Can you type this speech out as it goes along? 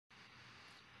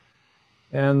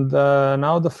And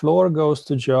now the floor goes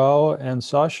to João and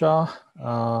Sasha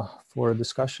for a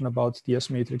discussion about the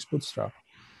S-matrix bootstrap.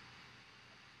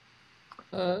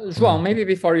 João, maybe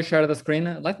before you share the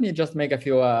screen, let me just make a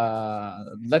few,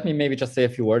 let me maybe just say a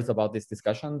few words about these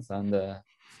discussions, and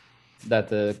that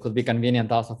could be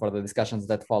convenient also for the discussions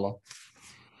that follow.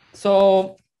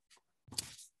 So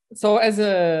as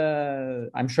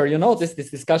I'm sure you know, this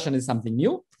discussion is something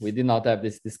new. We did not have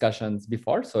these discussions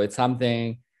before. So it's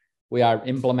something we are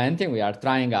implementing, we are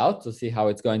trying out to see how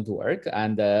it's going to work.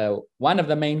 And one of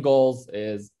the main goals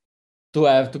is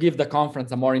to give the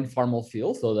conference a more informal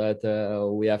feel, so that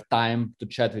we have time to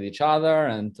chat with each other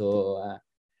and to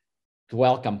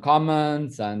welcome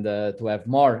comments and to have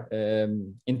more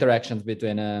interactions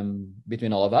between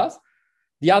all of us.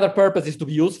 The other purpose is to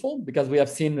be useful, because we have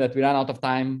seen that we run out of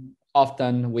time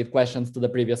often with questions to the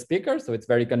previous speakers. So it's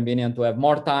very convenient to have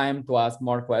more time to ask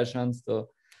more questions to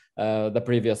the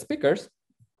previous speakers.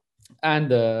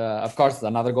 And of course,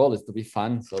 another goal is to be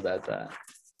fun, so that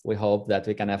we hope that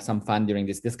we can have some fun during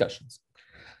these discussions.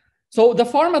 So the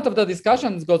format of the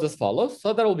discussions goes as follows.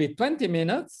 So there will be 20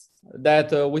 minutes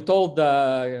that we told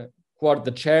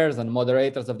the chairs and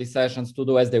moderators of these sessions to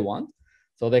do as they want.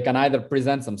 So they can either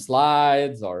present some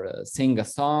slides or sing a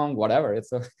song, whatever.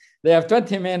 They have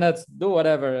 20 minutes, do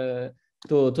whatever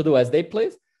to do as they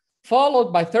please,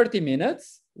 followed by 30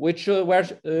 minutes, where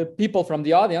people from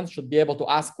the audience should be able to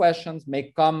ask questions,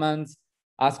 make comments,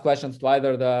 ask questions to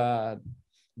either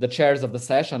the chairs of the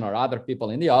session or other people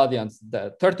in the audience.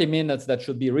 The 30 minutes that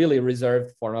should be really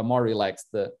reserved for a more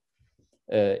relaxed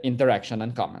interaction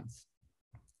and comments.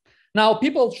 Now,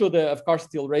 people should, of course,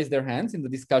 still raise their hands in the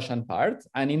discussion part.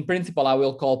 And in principle, I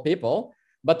will call people.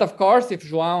 But of course, if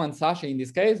João and Sasha in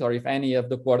this case, or if any of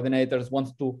the coordinators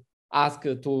wants to ask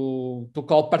to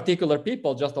call particular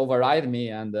people, just override me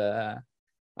and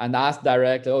ask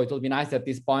directly, oh, it will be nice at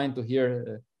this point to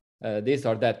hear this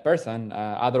or that person.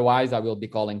 Otherwise, I will be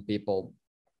calling people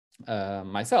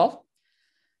myself.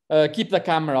 Keep the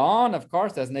camera on, of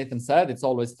course, as Nathan said, it's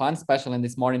always fun, especially in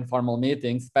these more informal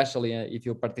meetings, especially if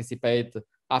you participate,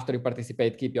 after you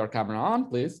participate, keep your camera on,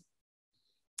 please.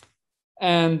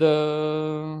 And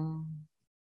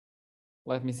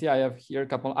let me see, I have here a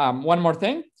couple, one more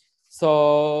thing.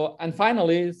 So, and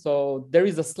finally, so there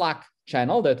is a Slack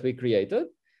channel that we created.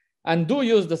 And do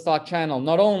use the Slack channel,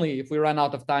 not only if we run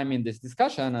out of time in this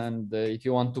discussion and if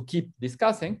you want to keep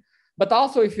discussing, but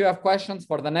also if you have questions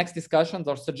for the next discussions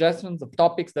or suggestions of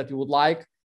topics that you would like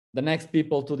the next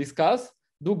people to discuss,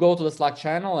 do go to the Slack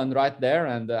channel and write there,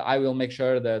 and I will make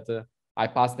sure that I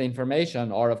pass the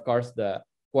information, or of course the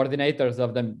coordinators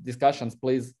of the discussions,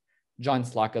 please join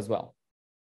Slack as well.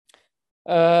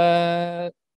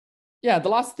 Yeah, the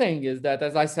last thing is that,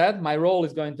 as I said, my role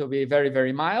is going to be very,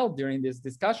 very mild during these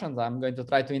discussions. I'm going to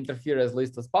try to interfere as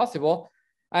least as possible.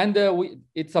 And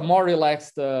it's a more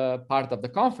relaxed part of the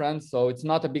conference. So it's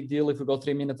not a big deal if we go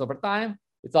 3 minutes over time.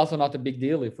 It's also not a big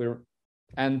deal if we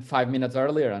end 5 minutes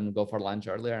earlier and go for lunch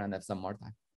earlier and have some more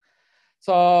time.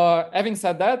 So having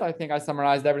said that, I think I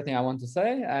summarized everything I want to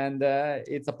say. And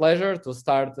it's a pleasure to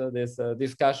start these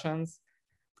discussions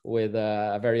with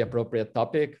a very appropriate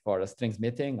topic for a strings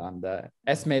meeting on the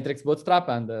S-matrix bootstrap.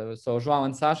 And so João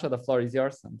and Sasha, the floor is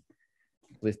yours, and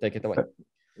please take it away.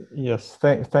 Yes,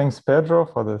 thanks, Pedro,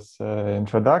 for this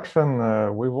introduction.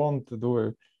 We won't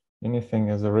do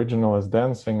anything as original as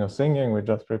dancing or singing. We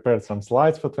just prepared some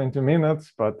slides for 20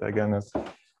 minutes. But again, as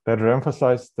Pedro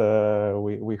emphasized,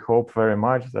 we hope very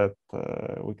much that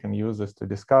we can use this to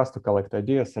discuss, to collect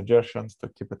ideas, suggestions, to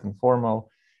keep it informal.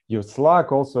 Use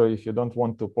Slack. Also, if you don't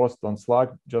want to post on Slack,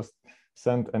 just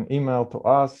send an email to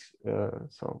us.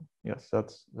 So yes,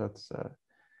 that's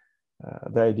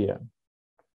the idea.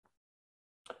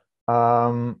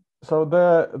 So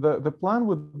the plan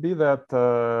would be that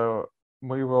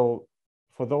we will,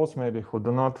 for those maybe who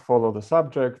do not follow the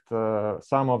subject,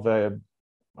 some of the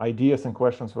ideas and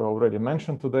questions we already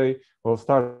mentioned today. We'll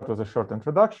start with a short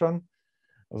introduction.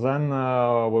 Then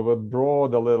we would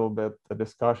broaden a little bit the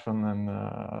discussion and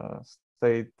the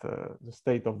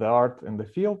state of the art in the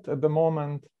field at the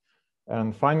moment.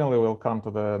 And finally, we'll come to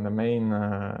the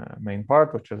main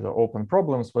part, which is the open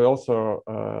problems. We also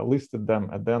listed them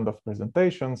at the end of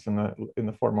presentations in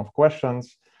the form of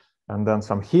questions, and then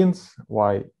some hints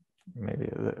why maybe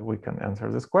we can answer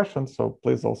these questions. So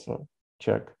please also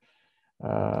check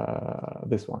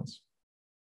these ones.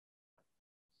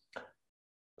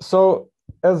 So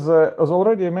as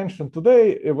already mentioned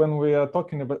today, when we are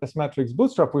talking about S-matrix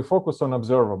bootstrap, we focus on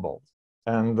observables.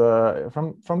 And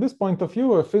from this point of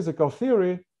view, a physical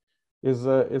theory is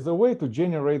a way to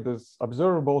generate these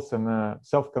observables in a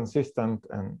self-consistent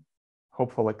and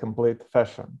hopefully complete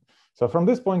fashion. So from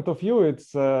this point of view,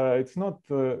 it's not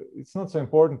so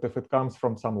important if it comes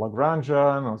from some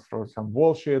Lagrangian or from some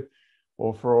bullshit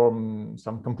or from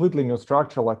some completely new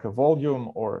structure like a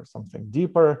volume or something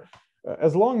deeper.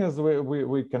 As long as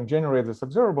we can generate these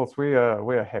observables, we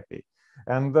are happy.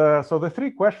 And so the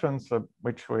three questions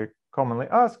which we commonly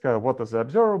ask: what is the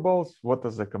observables? What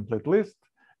is the complete list?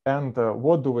 And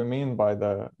what do we mean by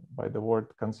the word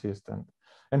consistent?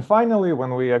 And finally,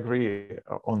 when we agree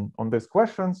on these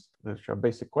questions, which are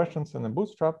basic questions in the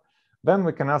bootstrap, then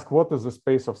we can ask what is the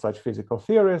space of such physical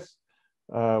theories,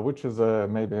 which is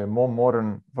maybe a more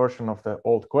modern version of the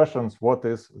old questions, what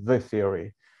is the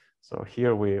theory? So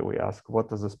here we ask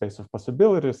what is the space of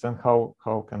possibilities and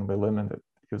how can we limit it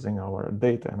using our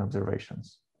data and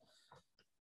observations.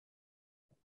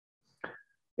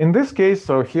 In this case,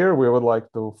 so here we would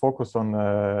like to focus on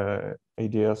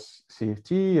ADS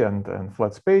CFT and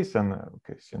flat space, and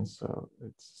okay, since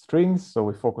it's strings, so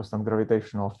we focused on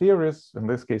gravitational theories. In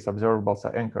this case, observables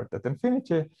are anchored at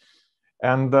infinity.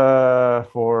 And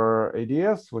for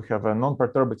ADS, we have a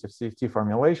non-perturbative CFT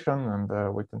formulation,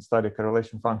 and we can study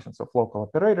correlation functions of local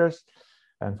operators.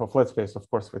 And for flat space, of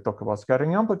course, we talk about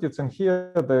scattering amplitudes. And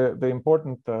here, the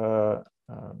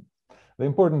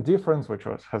important difference, which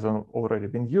has already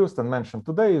been used and mentioned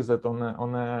today, is that on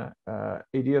the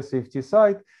ADS CFT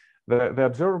side, the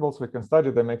observables we can study,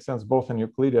 they make sense both in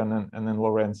Euclidean and in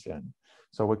Lorentzian.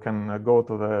 So we can go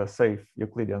to the safe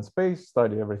Euclidean space,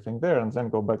 study everything there, and then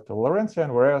go back to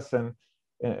Lorentzian, whereas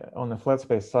on the flat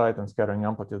space side and scattering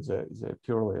amplitudes, they're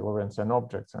purely Lorentzian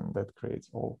objects, and that creates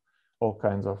all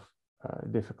kinds of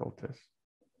difficulties.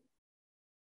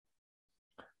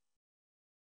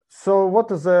 So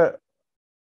what is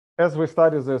as we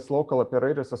study these local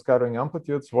operators or scattering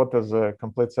amplitudes, what is a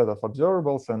complete set of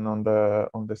observables? And on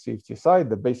the CFT side,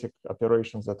 the basic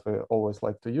operations that we always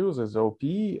like to use is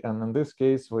OPE. And in this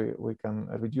case, we can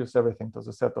reduce everything to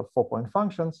the set of 4-point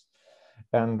functions.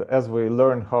 And as we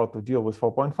learn how to deal with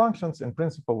 4-point functions, in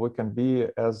principle, we can be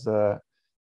as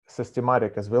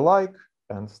systematic as we like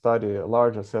and study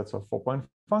larger sets of 4-point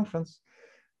functions.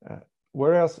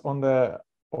 Whereas on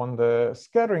the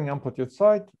scattering amplitude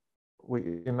side,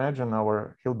 we imagine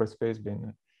our Hilbert space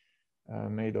being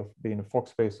made of being a Fock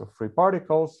space of free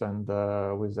particles, and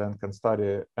we then can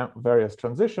study various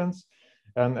transitions.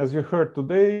 And as you heard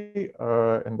today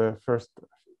in the first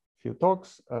few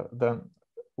talks, then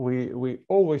we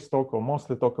always talk or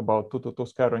mostly talk about 2-to-2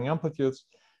 scattering amplitudes,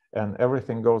 and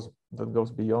everything that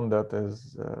goes beyond that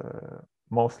is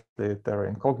mostly terra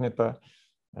incognita.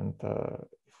 And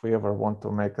if we ever want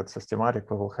to make it systematic,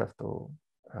 we will have to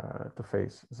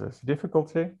face this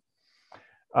difficulty.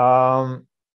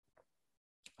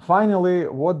 Finally,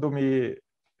 what do we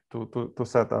to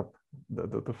set up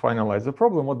to finalize the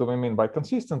problem? What do we mean by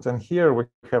consistent? And here we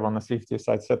have on the CFT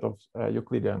side set of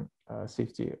Euclidean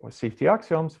CFT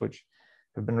axioms, which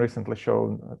have been recently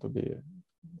shown to be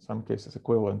in some cases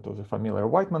equivalent to the familiar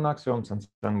Whiteman axioms, and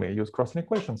then we use crossing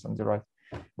equations and derive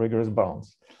rigorous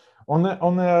bounds. On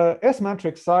the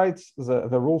S-matrix sides,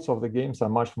 the rules of the games are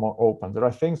much more open. There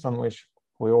are things on which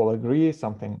we all agree,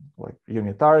 something like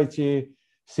unitarity,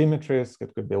 symmetries,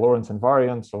 it could be Lorentz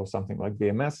invariance, or something like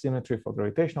BMS symmetry for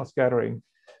gravitational scattering.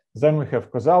 Then we have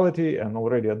causality, and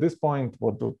already at this point,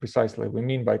 what do precisely we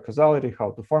mean by causality,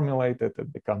 how to formulate it,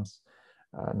 it becomes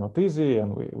not easy,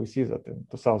 and we see that in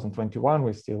 2021,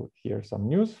 we still hear some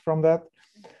news from that.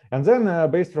 And then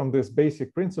based from these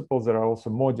basic principles, there are also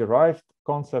more derived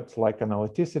concepts like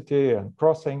analyticity and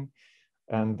crossing.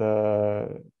 And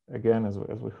again, as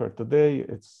we heard today,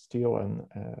 it's still an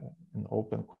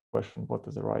open question, what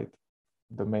is the right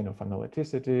domain of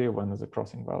analyticity, when is the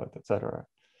crossing valid, etc.,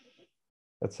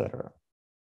 etc.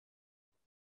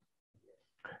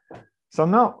 So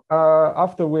now,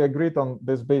 after we agreed on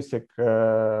this basic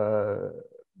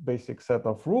set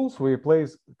of rules, we play a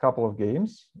couple of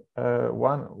games.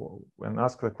 One, and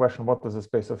ask the question, what is the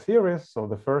space of theories? So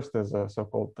the first is a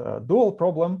so-called dual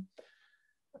problem.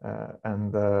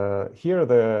 Here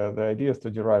the idea is to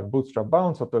derive bootstrap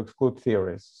bounds or to exclude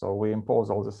theories. So we impose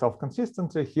all the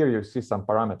self-consistency. Here you see some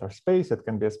parameter space. It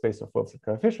can be a space of Wilson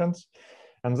coefficients.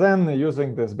 And then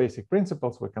using these basic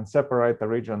principles, we can separate the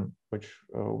region which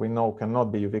we know cannot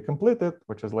be UV completed,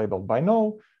 which is labeled by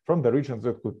no, from the regions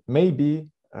that could maybe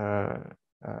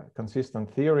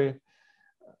consistent theory.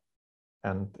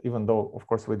 And even though, of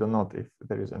course, we do not if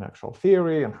there is an actual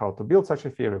theory and how to build such a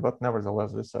theory, but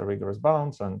nevertheless, these are rigorous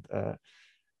bounds and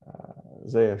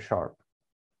they are sharp.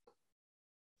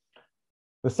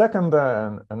 The second,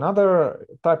 another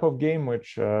type of game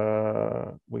which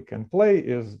we can play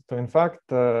is to, in fact,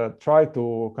 try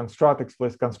to construct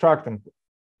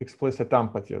explicit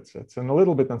amplitudes. It's in a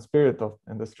little bit in spirit of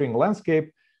in the string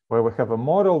landscape, where we have a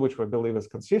model which we believe is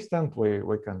consistent.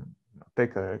 We can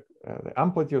take the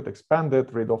amplitude, expand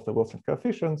it, read off the Wilson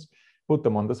coefficients, put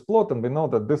them on this plot, and we know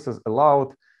that this is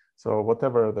allowed. So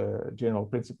whatever the general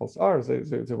principles are,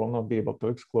 they will not be able to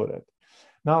exclude it.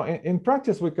 Now, in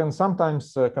practice, we can sometimes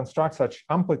construct such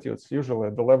amplitudes, usually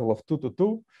at the level of 2 to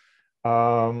 2,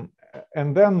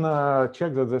 and then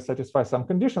check that they satisfy some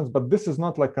conditions. But this is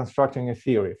not like constructing a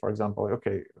theory. For example,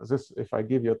 okay, this, if I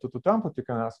give you a 2 to 2 amplitude, you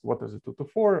can ask what is a 2 to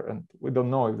 4, and we don't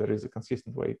know if there is a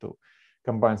consistent way to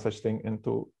combine such thing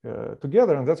into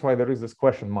together, and that's why there is this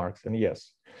question marks and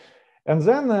yes. And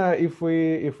then if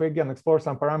we again explore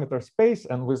some parameter space,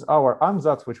 and with our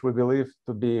ansatz, which we believe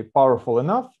to be powerful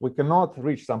enough, we cannot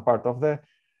reach some part of the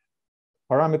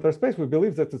parameter space, we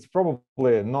believe that it's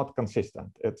probably not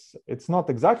consistent. It's not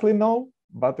exactly no,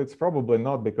 but it's probably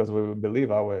not, because we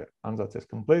believe our ansatz is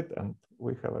complete and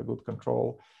we have a good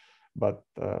control. But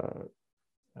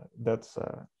that's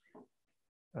a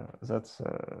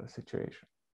situation.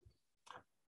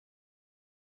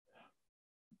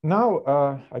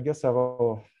 Now, I guess I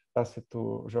will pass it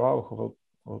to João, who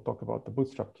will talk about the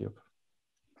bootstrap cube.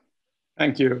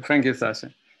 Thank you,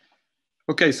 Sasha.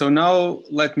 Okay, so now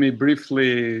let me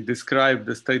briefly describe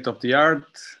the state of the art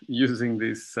using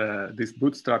this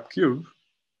bootstrap cube.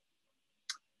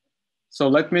 So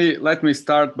let me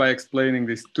start by explaining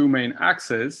these two main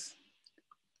axes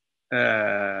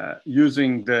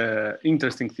using the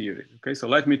interesting theories. Okay, so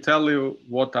let me tell you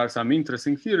what are some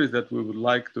interesting theories that we would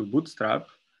like to bootstrap,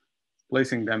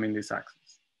 placing them in this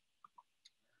axis.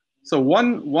 So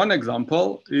one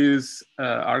example is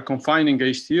our confining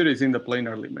gauge theories in the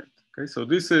planar limit. Okay, so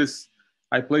this is,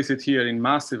 I place it here in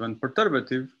massive and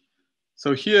perturbative.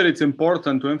 So here it's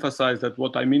important to emphasize that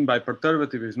what I mean by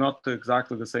perturbative is not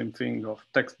exactly the same thing of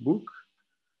textbook.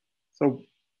 So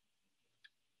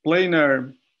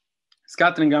planar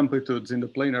scattering amplitudes in the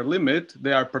planar limit,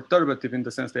 they are perturbative in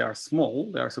the sense they are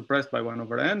small, they are suppressed by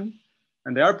 1/n.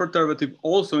 And they are perturbative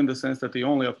also in the sense that they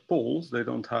only have poles, they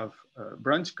don't have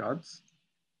branch cuts.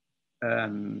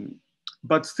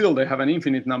 But still they have an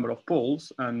infinite number of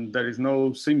poles, and there is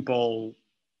no simple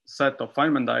set of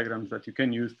Feynman diagrams that you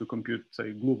can use to compute,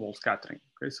 say, glue ball scattering.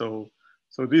 Okay, so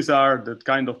these are the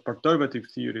kind of perturbative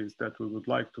theories that we would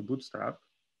like to bootstrap.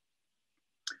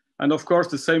 And of course,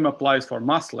 the same applies for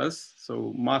massless.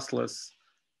 So massless,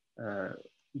 I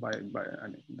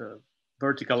mean, the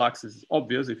vertical axis is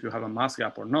obvious if you have a mass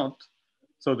gap or not.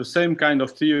 So the same kind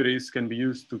of theories can be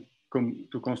used to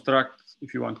construct,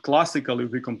 if you want, classical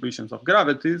UV completions of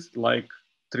gravities, like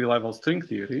three-level string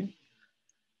theory.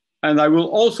 And I will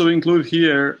also include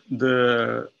here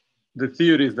the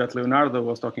theories that Leonardo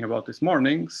was talking about this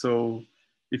morning. So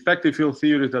effective field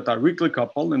theories that are weakly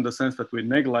coupled in the sense that we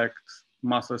neglect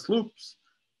massless loops,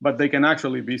 but they can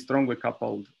actually be strongly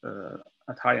coupled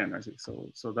at high energy.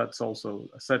 So that's also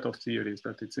a set of theories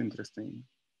that it's interesting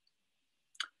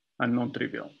and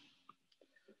non-trivial.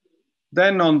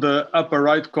 Then on the upper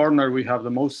right corner, we have the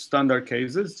most standard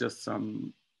cases, just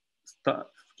some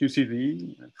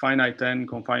QCD, finite N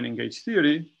confining gauge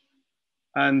theory.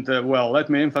 And well, let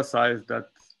me emphasize that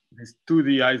this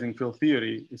 2D Ising field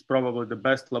theory is probably the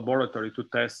best laboratory to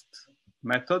test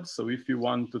methods. So if you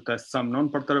want to test some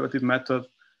non-perturbative method,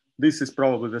 this is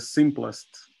probably the simplest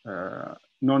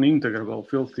non-integrable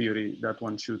field theory that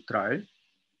one should try.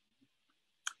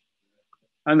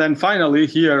 And then finally,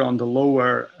 here on the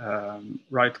lower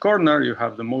right corner, you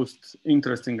have the most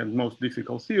interesting and most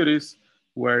difficult theories,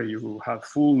 where you have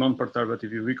full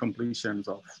non-perturbative UV completions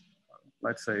of,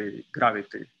 let's say,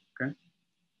 gravity. Okay.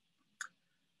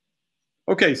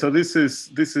 Okay, so this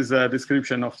is a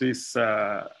description of this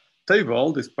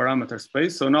table, this parameter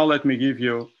space. So now let me give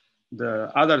you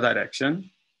the other direction.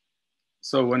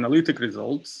 So analytic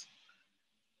results.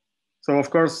 So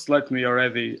of course, let me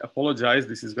already apologize.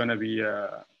 This is going to be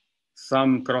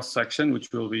some cross section,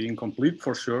 which will be incomplete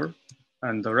for sure.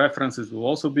 And the references will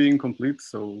also be incomplete.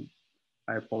 So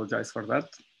I apologize for that.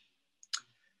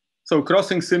 So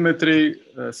crossing symmetry,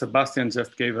 Sebastian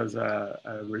just gave us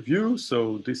a review.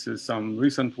 So this is some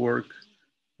recent work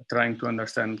trying to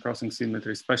understand crossing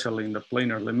symmetry, especially in the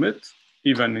planar limit,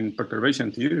 even in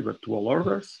perturbation theory, but to all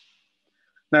orders.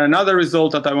 Now, another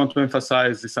result that I want to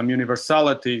emphasize is some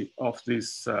universality of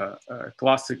these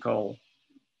classical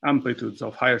amplitudes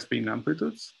of higher spin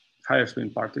amplitudes, higher spin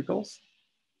particles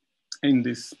in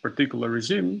this particular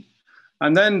regime.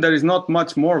 And then there is not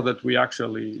much more that we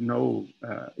actually know,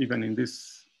 even in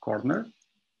this corner.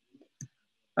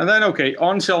 And then, okay,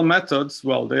 on-shell methods,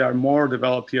 well, they are more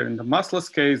developed here in the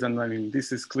massless case. And I mean,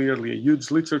 this is clearly a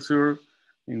huge literature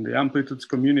in the amplitudes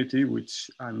community, which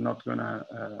I'm not gonna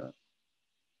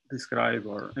describe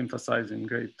or emphasize in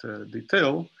great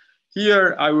detail.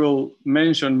 Here, I will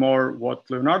mention more what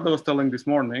Leonardo was telling this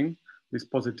morning, these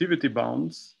positivity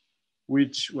bounds,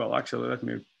 which, well, actually, let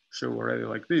me show already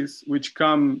like this, which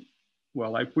come,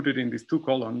 well, I put it in these two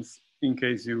columns in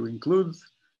case you include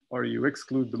or you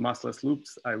exclude the massless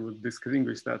loops. I would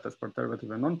distinguish that as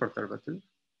perturbative and non-perturbative.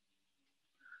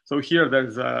 So here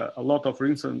there's a lot of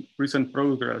recent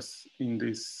progress in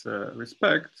this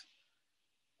respect.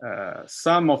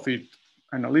 Some of it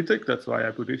analytic, that's why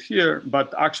I put it here,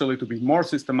 but actually to be more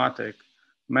systematic,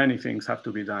 many things have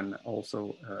to be done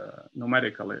also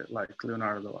numerically, like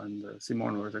Leonardo and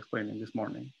Simone was explaining this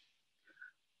morning.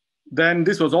 Then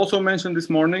this was also mentioned this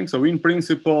morning. So in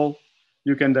principle,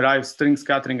 you can derive string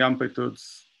scattering amplitudes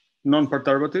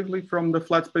non-perturbatively from the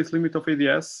flat space limit of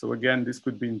ADS. So again, this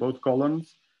could be in both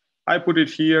columns. I put it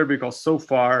here because so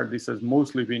far this has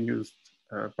mostly been used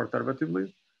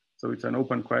perturbatively. So it's an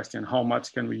open question, how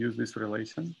much can we use this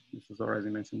relation? This was already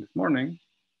mentioned this morning.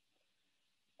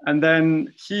 And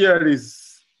then here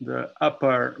is the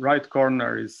upper right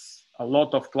corner is a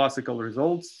lot of classical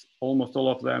results, almost all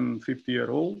of them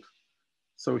 50-year-old.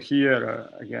 So here,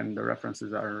 again, the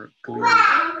references are clear.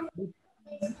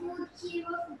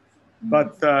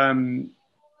 But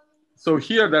so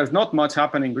here, there's not much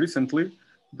happening recently.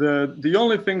 The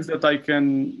only things that I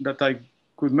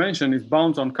could mention is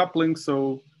bounds on coupling.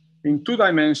 So in 2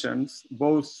 dimensions,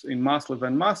 both in massless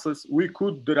and massless, we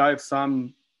could derive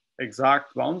some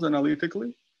exact bounds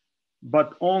analytically,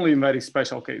 but only in very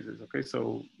special cases. Okay,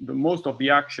 so most of the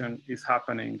action is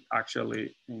happening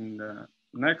actually in the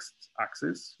next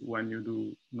axis when you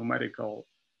do numerical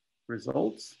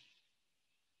results.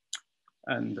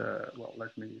 And well,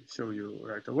 let me show you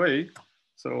right away.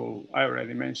 So I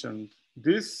already mentioned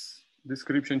this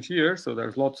description here. So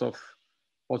there's lots of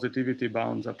positivity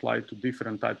bounds applied to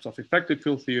different types of effective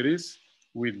field theories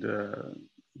with the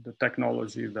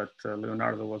technology that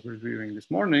Leonardo was reviewing this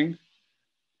morning.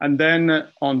 And then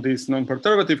on this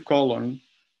non-perturbative column,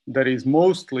 there is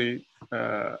mostly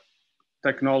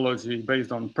technology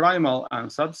based on primal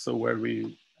ansatz. So where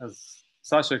we, as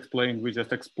Sasha explained, we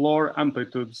just explore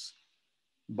amplitudes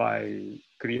by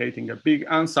creating a big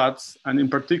ansatz. And in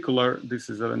particular, this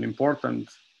is an important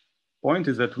point,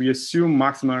 is that we assume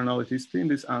maximal analyticity in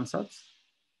this ansatz.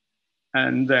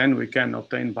 And then we can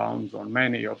obtain bounds on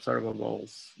many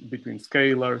observables between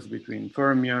scalars, between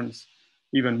fermions,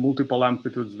 even multiple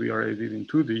amplitudes we already did in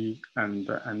 2D,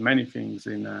 and many things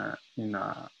in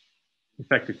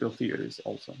effective field theories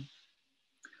also.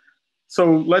 So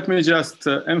let me just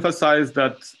emphasize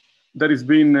that there has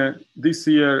been this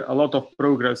year a lot of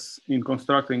progress in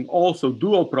constructing also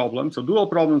dual problems. So dual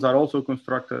problems are also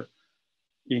constructed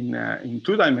in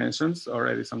 2 dimensions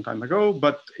already some time ago,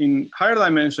 but in higher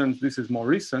dimensions, this is more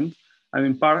recent. And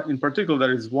in particular,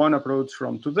 there is one approach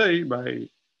from today by,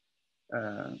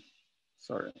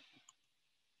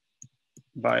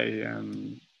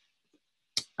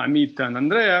 Amit and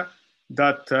Andrea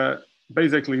that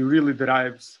basically really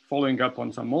derives, following up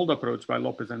on some old approach by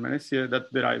Lopez and Menessier,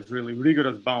 that derives really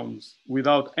rigorous bounds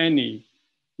without any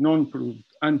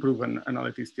unproven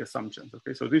analyticity assumptions.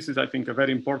 Okay, so this is, I think, a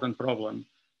very important problem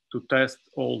to test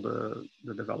all the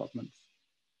developments.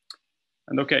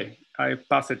 And okay, I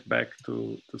pass it back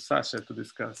to Sasha to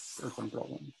discuss open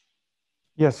problems.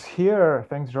 Yes, here,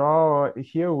 thanks, João.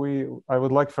 Here I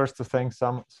would like first to thank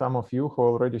some of you who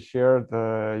already shared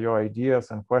your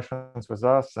ideas and questions with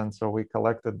us, and so we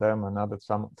collected them and added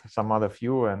some other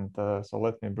few. And so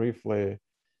let me briefly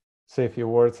say a few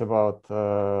words about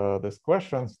these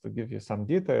questions to give you some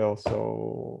details.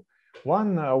 So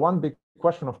one big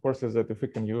question, of course, is that if we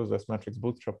can use this matrix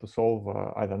bootstrap to solve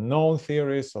either known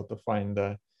theories or to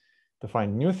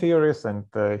find new theories. And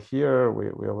here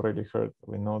we already heard,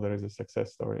 we know there is a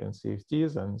success story in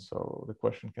CFTs. And so the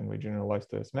question, can we generalize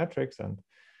to this matrix? And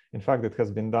in fact, it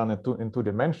has been done in two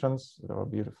dimensions. There are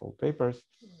beautiful papers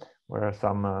where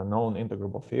some known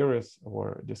integrable theories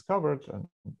were discovered. And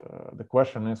the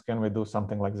question is, can we do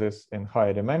something like this in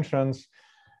higher dimensions?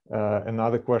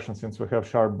 Another question, since we have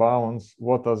sharp bounds,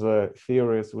 what are the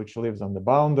theories which lives on the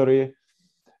boundary?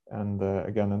 And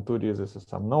again, in 2D, this is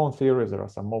some known theories. There are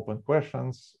some open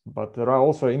questions, but there are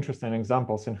also interesting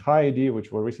examples in high D,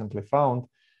 which were recently found,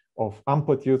 of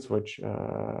amplitudes which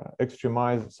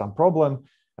extremize some problem,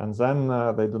 and then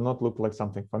they do not look like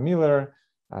something familiar.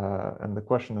 And the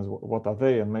question is, what are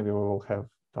they? And maybe we will have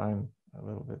time a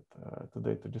little bit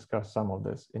today to discuss some of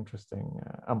these interesting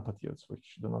amplitudes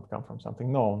which do not come from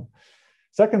something known.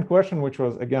 Second question, which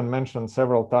was again mentioned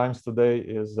several times today,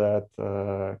 is that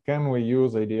can we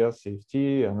use ADS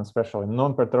CFT and especially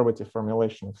non-perturbative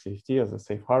formulation of CFT as a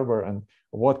safe harbor, and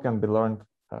what can be learned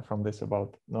from this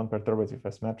about non-perturbative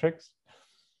S metrics?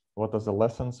 What are the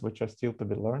lessons which are still to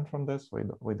be learned from this?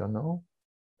 We don't know.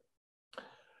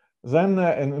 Then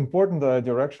an important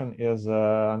direction is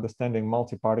understanding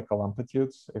multi-particle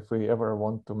amplitudes. If we ever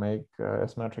want to make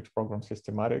S matrix program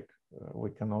systematic, we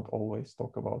cannot always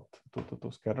talk about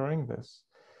 2-to-2 scattering. This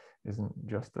isn't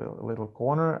just a little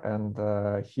corner. And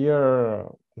here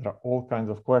there are all kinds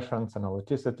of questions,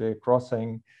 analyticity,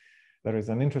 crossing. There is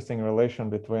an interesting relation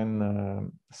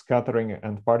between scattering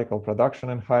and particle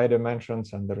production in high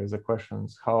dimensions. And there is a question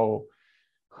how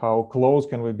close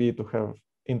can we be to have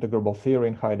integrable theory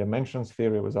in high dimensions,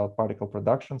 theory without particle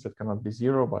productions. It cannot be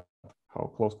zero, but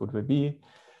how close could we be?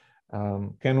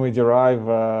 Can we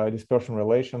derive dispersion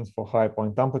relations for high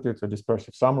point amplitudes or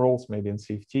dispersive sum rules, maybe in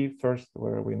CFT first,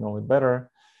 where we know it better?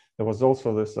 There was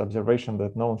also this observation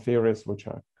that known theories, which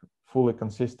are fully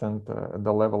consistent at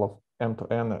the level of M to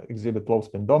N, exhibit low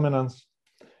spin dominance.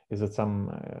 Is it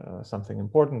something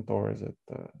important, or is it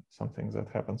something that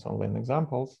happens only in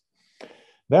examples?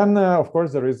 Then, of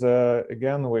course, there is,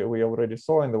 again, we already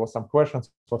saw, and there was some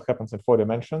questions, what happens in 4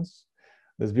 dimensions.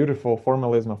 This beautiful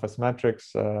formalism of S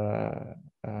matrix that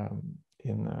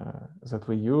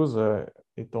we use,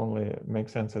 it only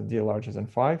makes sense at D larger than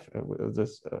 5,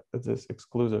 this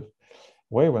exclusive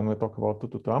way when we talk about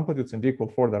 2-to-2 amplitudes. In D equal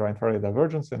 4, there are infrared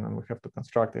divergence, and we have to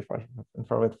construct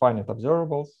infrared finite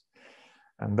observables,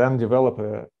 and then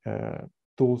develop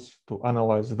tools to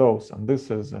analyze those. And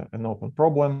this is an open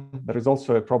problem. There is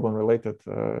also a problem related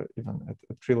even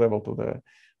at tree level to the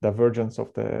divergence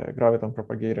of the graviton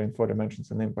propagator in 4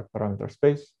 dimensions and impact parameter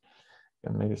space,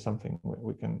 and maybe something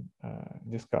we can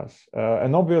discuss.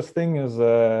 An obvious thing is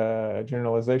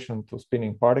generalization to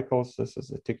spinning particles. This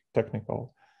is a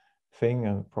technical thing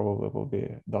and probably will be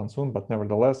done soon, but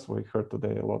nevertheless, we heard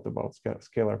today a lot about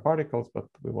scalar particles, but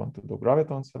we want to do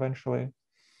gravitons eventually.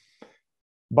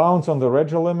 Bounds on the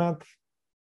Regge limit.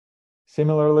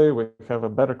 Similarly, we have a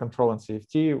better control in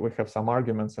CFT. We have some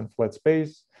arguments in flat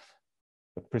space,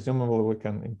 but presumably we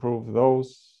can improve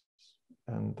those,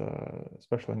 and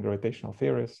especially in gravitational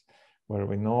theories, where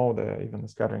we know that even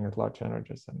scattering at large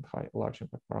energies and large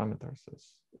impact parameters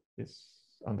is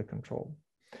under control.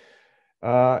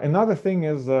 Another thing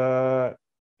is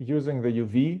using the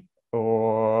UV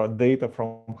or data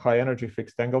from high energy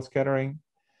fixed angle scattering,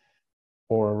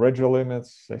 or Regge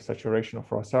limits, like saturation of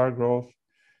Rossard growth.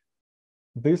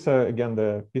 These are, again,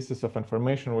 the pieces of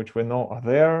information which we know are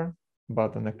there,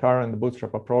 but in the current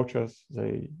bootstrap approaches,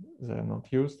 they're not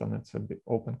used, and it's a bit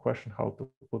open question how to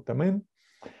put them in.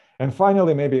 And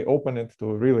finally, maybe open it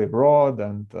to really broad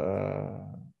and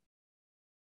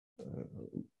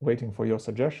waiting for your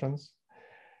suggestions.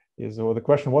 Is the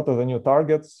question, what are the new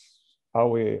targets? Are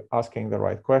we asking the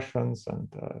right questions? And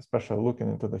especially looking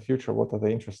into the future, what are the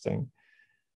interesting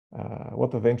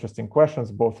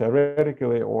questions, both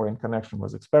theoretically or in connection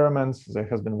with experiments? There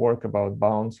has been work about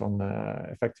bounds on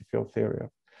effective field theory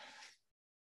of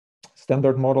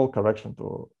standard model, correction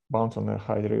to bounds on the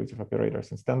high derivative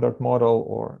operators in standard model,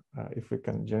 or if we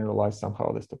can generalize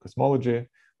somehow this to cosmology.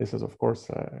 This is, of course,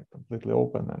 completely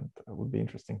open and would be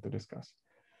interesting to discuss.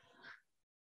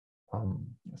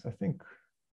 Yes, I think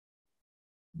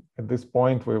at this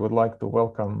point, we would like to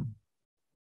welcome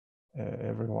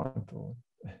everyone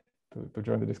to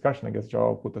join the discussion. I guess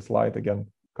João put a slide again,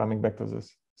 coming back to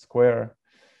this square.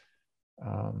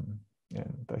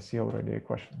 And I see already a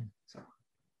question. So.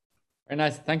 Very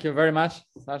nice. Thank you very much,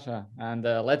 Sasha. And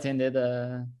let's indeed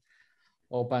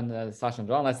open Sasha and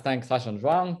João. Let's thank Sasha and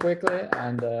João quickly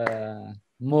and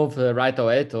move right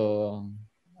away to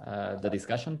the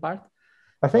discussion part.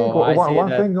 I think one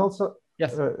thing also,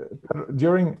 yes.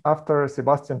 After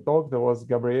Sebastian talked, there was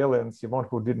Gabriele and Simon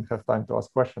who didn't have time to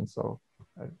ask questions. So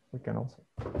we can also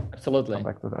come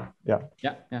back to that.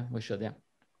 Yeah, we should, yeah.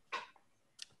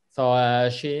 So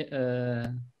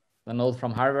the node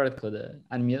from Harvard could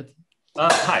unmute.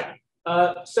 Hi.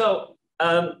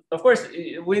 Of course,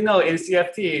 we know in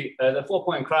CFT, the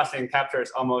 4-point crossing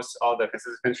captures almost all the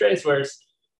consistent constraints, whereas,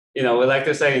 we like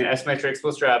to say in S matrix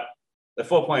bootstrap, the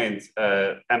 4-point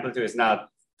amplitude is not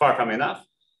far from enough.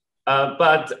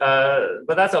 But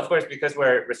that's, of course, because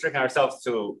we're restricting ourselves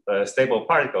to stable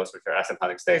particles, which are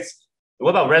asymptotic states.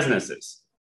 What about resonances?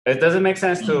 It doesn't make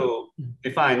sense to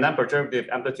define non-perturbative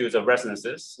amplitudes of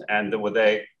resonances, and would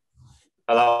they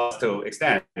allow us to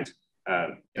extend,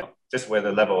 just with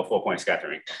a level of 4-point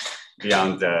scattering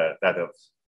beyond that of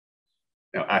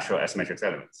actual S matrix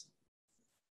elements?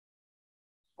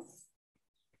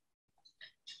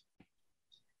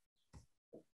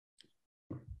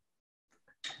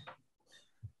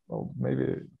 Well,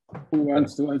 maybe. Who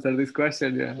wants to answer this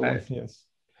question? Yeah. Yes.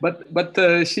 But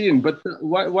Sheen,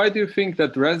 why do you think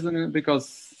that resonance? Because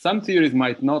some theories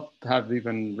might not have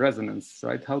even resonance,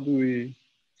 right? How do we?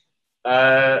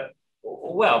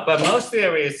 Well, but most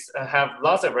theories have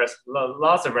lots of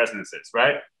resonances,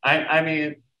 right? I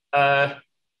mean, and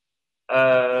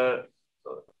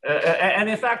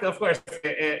in fact, of course,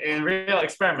 in real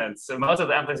experiments, most of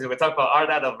the amplitudes we talk about are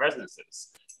that of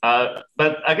resonances.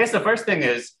 But I guess the first thing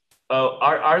is,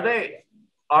 are the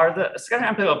scattering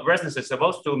amplitude of resonances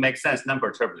supposed to make sense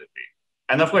non-perturbatively?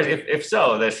 And of course, if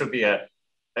so, there should be a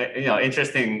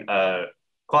interesting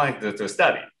quantity to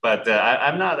study. But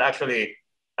I'm not actually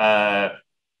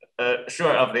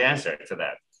sure of the answer to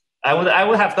that. I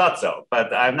would have thought so,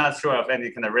 but I'm not sure of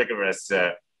any kind of rigorous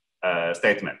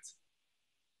statement.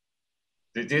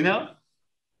 Do you know?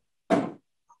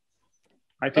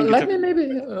 I think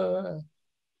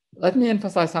let me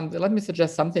emphasize something. Let me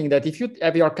suggest something that if you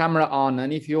have your camera on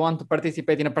and if you want to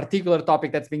participate in a particular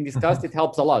topic that's being discussed, it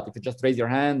helps a lot if you just raise your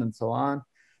hand and so on.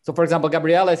 So for example,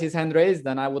 Gabriel has his hand raised,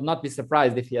 and I would not be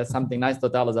surprised if he has something nice to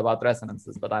tell us about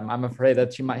resonances, but I'm afraid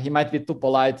that he might be too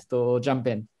polite to jump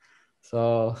in.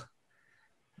 So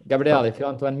Gabriel, if you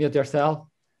want to unmute yourself.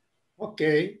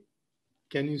 Okay.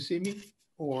 Can you see me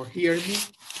or hear me?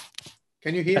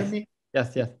 Can you hear me?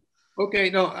 Yes, yes. Okay,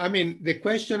 no, I mean, the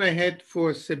question I had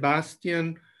for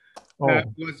Sebastian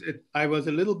was, I was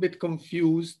a little bit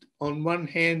confused. On one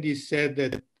hand, he said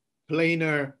that for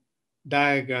planar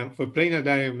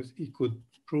diagrams, he could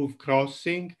prove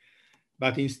crossing,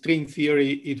 but in string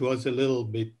theory, it was a little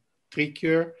bit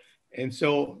trickier. And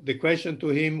so the question to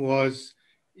him was,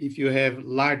 if you have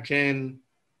large N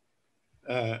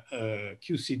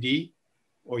QCD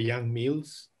or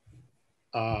Young-Mills,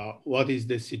 what is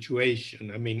the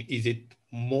situation? I mean, is it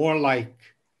more like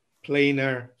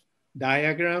planar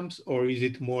diagrams or is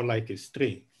it more like a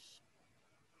string?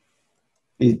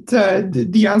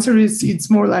 The answer is it's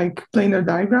more like planar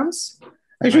diagrams.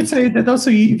 I should say that also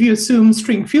if you assume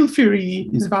string field theory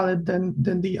is valid,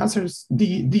 then the answers,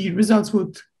 the results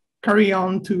would carry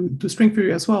on to string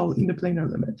theory as well in the planar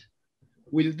limit.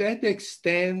 Will that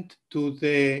extend to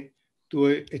a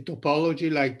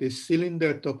topology like the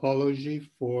cylinder topology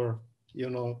for,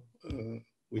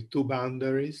 with two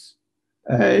boundaries?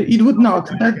 It would not.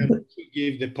 That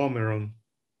give the Pomeron.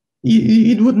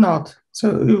 It would not.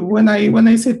 So when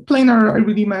I said planar, I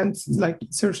really meant like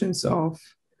insertions of.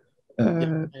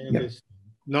 Not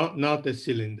the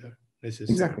cylinder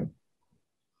necessarily. Exactly.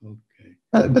 Okay.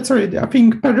 But sorry, I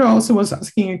think Pedro also was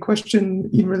asking a question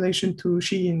in relation to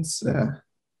Sheen's. No.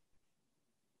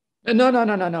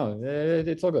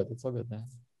 It's all good. It's all good.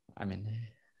 I mean.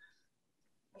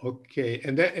 Okay,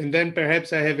 and then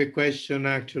perhaps I have a question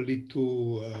actually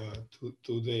to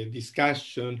the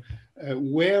discussion.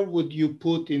 Where would you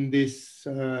put in this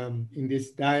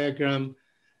diagram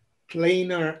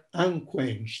planar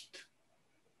unquenched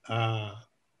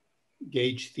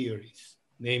gauge theories,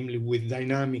 namely with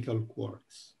dynamical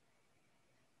quarks?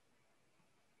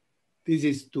 This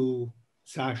is to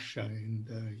Sasha and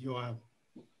João.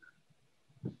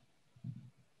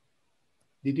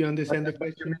 Did you understand the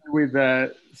question? With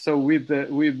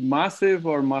massive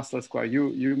or massless quark?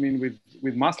 You mean with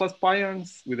massless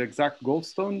pions, with exact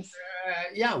goldstones?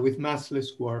 Yeah, with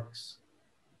massless quarks.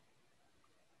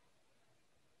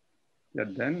 Yeah,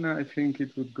 then I think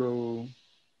it would go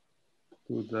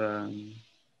to the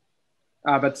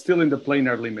but still in the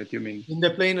planar limit, you mean? In the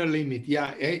planar limit,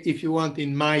 yeah. If you want,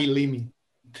 in my limit,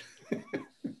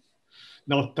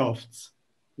 not Tofts.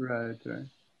 Right.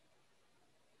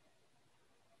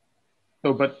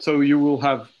 So you will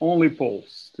have only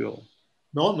poles still?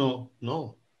 No,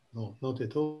 not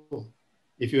at all.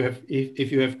 If you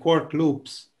have quark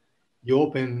loops, you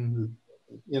open,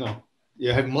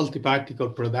 you have multi-particle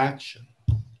production.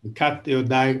 You cut your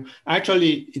diagram.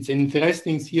 Actually, it's an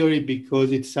interesting theory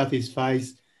because it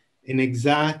satisfies an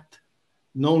exact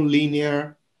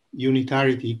non-linear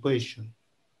unitarity equation,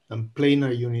 a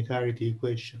planar unitarity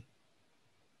equation.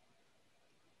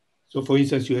 So for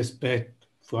instance, you expect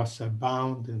Fusser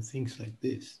bound and things like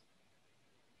this.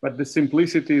 But the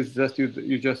simplicity is just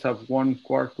you just have one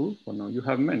quark loop, or no? You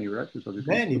have many, right?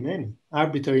 Many,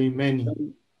 arbitrary many.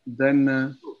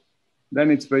 Then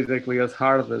it's basically as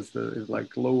hard as is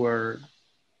like lower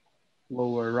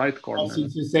right corner.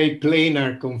 Since you say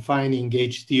planar confining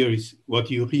gauge theories, what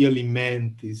you really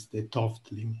meant is the Toft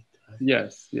limit. Right?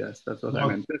 Yes, that's what I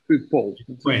meant. That's with poles.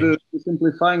 So the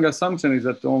simplifying assumption is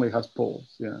that it only has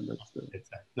poles. Yeah, that's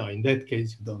no. In that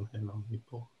case, you don't have only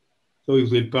poles. So it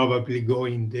will probably go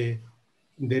in the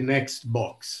next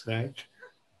box, right?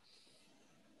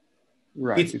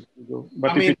 Right.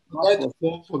 But I mean,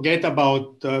 forget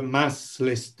about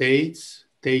massless states.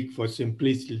 Take for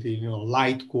simplicity,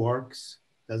 light quarks,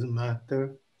 doesn't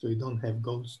matter. So you don't have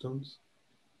goldstones,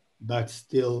 but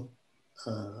still,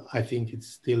 I think it's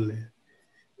still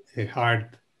a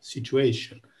hard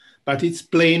situation. But it's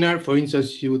planar. For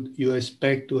instance, you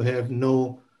expect to have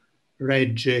no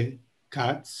Regge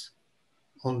cuts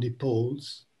on the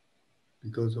poles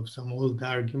because of some old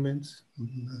arguments,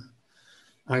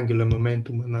 angular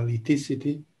momentum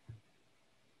analyticity,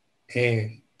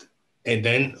 and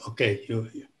then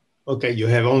you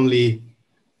have only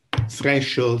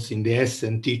thresholds in the S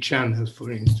and T channels,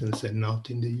 for instance, and not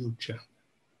in the U channel.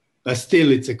 But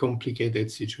still, it's a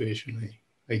complicated situation,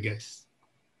 I guess.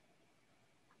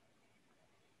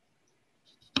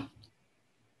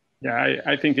 Yeah,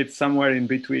 I think it's somewhere in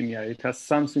between. Yeah, it has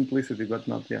some simplicity, but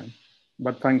not. Yeah,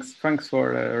 but thanks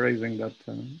for raising that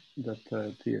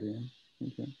theory.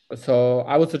 Thank you. So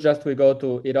I would suggest we go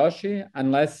to Hiroshi,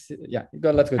 unless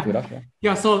let's go to Hiroshi.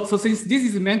 Yeah. So since this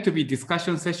is meant to be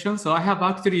discussion session, so I have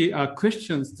actually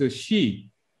questions to Shi,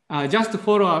 just to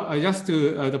follow up just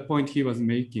to the point he was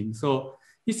making. So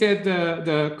he said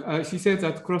she said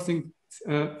that crossing.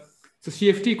 So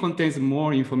CFT contains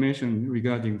more information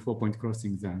regarding 4-point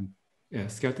crossing than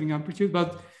scattering amplitude,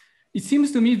 but it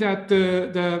seems to me that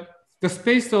the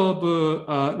space of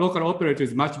local operator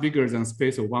is much bigger than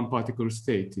space of one particle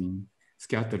state in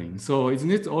scattering. So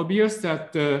isn't it obvious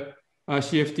that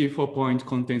CFT 4-point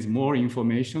contains more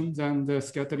information than the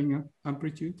scattering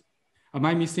amplitude? Am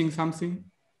I missing something?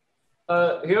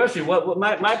 Hiroshi,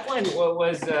 my point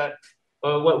was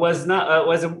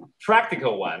a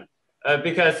practical one.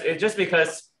 Because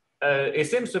it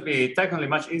seems to be technically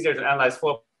much easier to analyze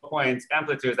 4-point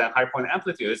amplitudes than high-point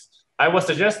amplitudes, I was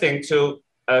suggesting to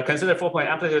consider 4-point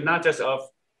amplitude not just of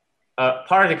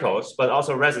particles, but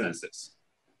also resonances.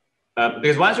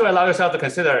 Because once you allow yourself to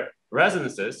consider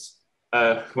resonances,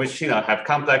 which have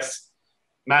complex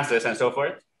masses and so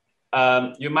forth,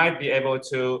 you might be able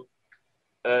to,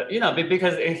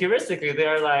 because heuristically they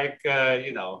are like,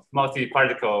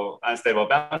 multi-particle unstable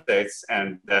bound states,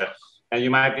 and you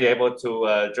might be able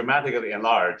to dramatically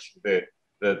enlarge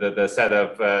the set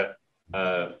of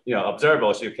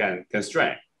observables you can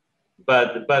constrain.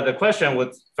 But the question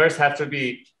would first have to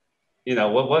be,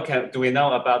 what do we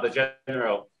know about the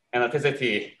general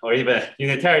analyticity or even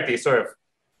unitarity sort of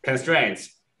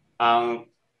constraints on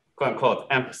quote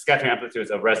unquote scattering amplitudes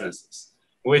of resonances?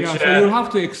 Which, so you have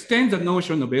to extend the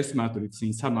notion of S matrix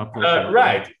in some approach.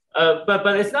 Right,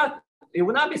 but it's not. It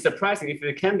would not be surprising if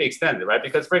it can be extended, right?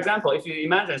 Because, for example, if you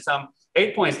imagine some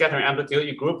 8-point scattering amplitude,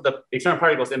 you group the external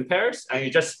particles in pairs, and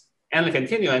you just endlessly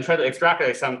continue and try to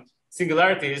extrapolate some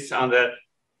singularities on the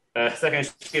second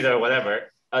sheet or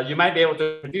whatever. You might be able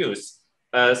to produce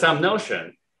some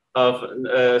notion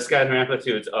of scattering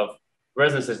amplitudes of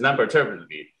resonances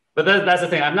non-perturbatively. But that's the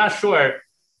thing. I'm not sure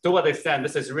to what extent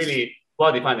this is really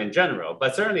well defined in general.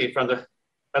 But certainly, from the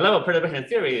level of perturbation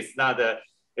theory, it's not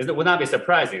it would not be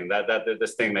surprising that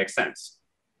this thing makes sense.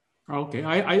 Okay,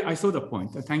 I saw the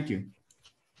point. Thank you.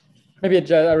 Maybe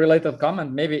a related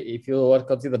comment. Maybe if you would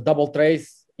consider double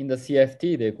trace in the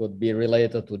CFT, they could be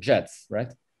related to jets,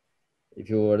 right? If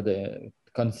you were to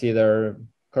consider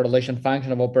correlation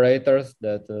function of operators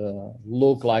that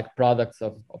look like products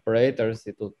of operators,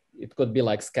 it could be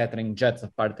like scattering jets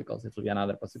of particles. It would be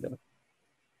another possibility.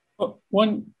 Well,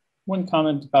 one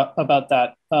comment about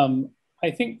that.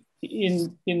 I think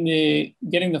in the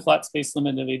getting the flat space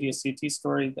limit of ADS-CT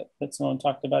story that someone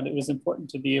talked about, it was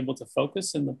important to be able to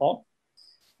focus in the bulk.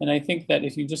 And I think that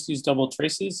if you just use double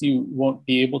traces, you won't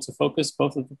be able to focus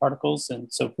both of the particles.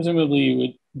 And so presumably you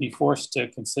would be forced to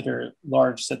consider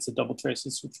large sets of double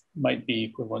traces, which might be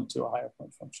equivalent to a higher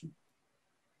point function.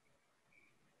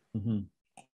 Mm-hmm.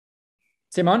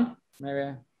 Simon,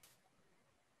 maybe.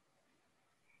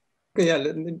 Okay, yeah,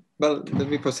 let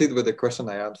me proceed with the question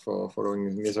I had for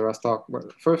following Misera's talk.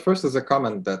 Well, first is a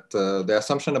comment that the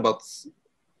assumption about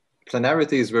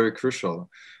planarity is very crucial.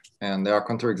 And there are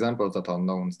counterexamples that are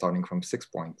known starting from 6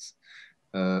 points.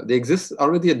 They exist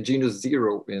already at genus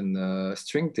 0 in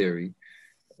string theory,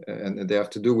 and they have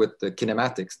to do with the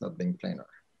kinematics not being planar.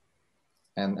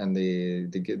 And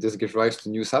this gives rise to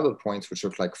new saddle points, which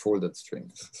look like folded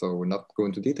strings. So we're not going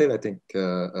into detail. I think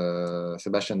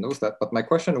Sebastian knows that. But my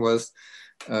question was,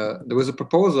 there was a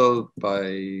proposal by,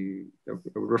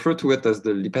 refer to it as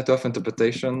the Lipetov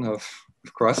interpretation of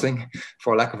crossing,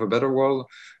 for lack of a better word,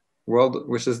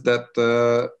 which is that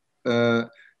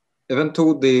even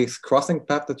though the crossing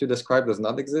path that you described does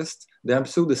not exist, the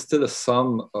amplitude is still a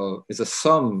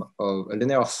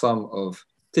linear sum of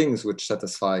things which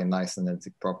satisfy nice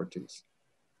analytic properties.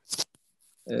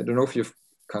 I don't know if you've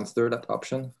considered that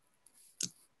option.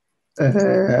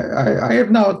 I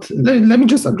have not. Let me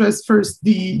just address first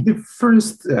the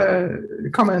first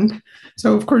comment.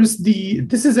 So of course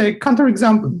this is a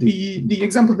counterexample. The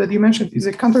example that you mentioned is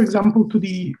a counterexample to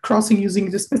the crossing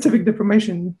using the specific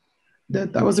deformation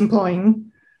that I was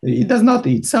employing. It does not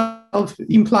itself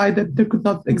imply that there could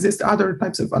not exist other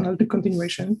types of analytic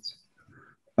continuations.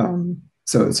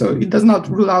 So it does not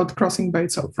rule out crossing by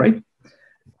itself, right?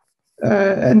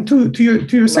 And to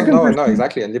your second question. No,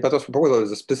 exactly. And Lipatov's proposal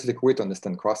is a specific way to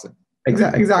understand crossing.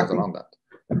 Exactly. Around that.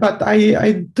 But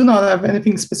I do not have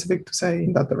anything specific to say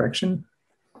in that direction.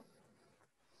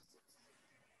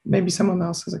 Maybe someone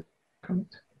else has a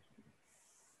comment.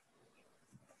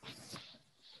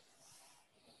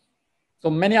 So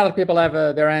many other people have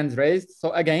their hands raised.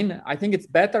 So again, I think it's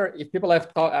better if people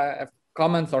have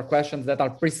comments or questions that are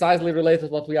precisely related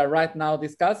to what we are right now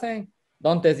discussing.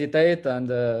 Don't hesitate and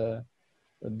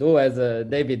do as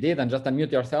David did and just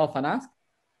unmute yourself and ask.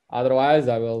 Otherwise,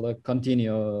 I will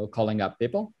continue calling up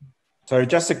people. Sorry,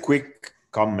 just a quick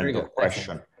comment or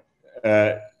question.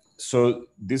 So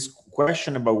this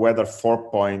question about whether 4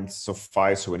 points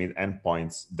suffice or we need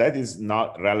endpoints, that is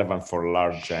not relevant for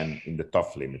large N in the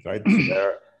top limit, right? So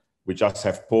there we just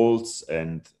have poles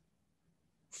and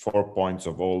 4 points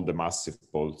of all the massive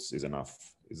poles is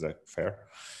enough. Is that fair?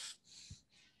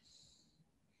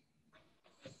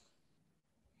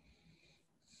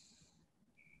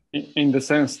 In the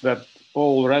sense that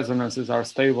all resonances are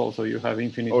stable, so you have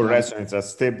infinite. All resonances are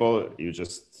stable.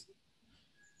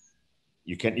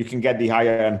 You can get the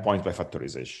higher endpoints by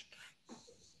factorization.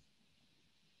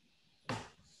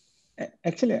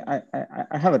 Actually,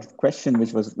 I have a question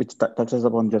which touches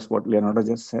upon just what Leonardo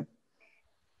just said.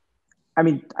 I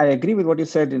mean, I agree with what you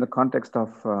said in the context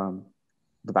of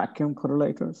the vacuum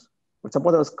correlators. But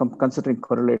suppose I was considering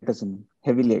correlators in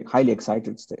highly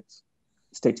excited states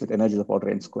with energies of order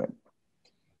n squared,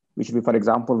 which would be, for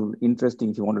example, interesting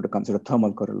if you wanted to consider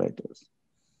thermal correlators,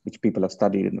 which people have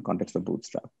studied in the context of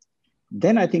bootstrap.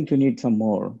 Then I think you need some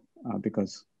more it's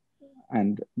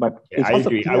I also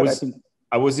agree. clear,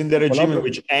 I was in the regime in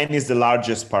which n is the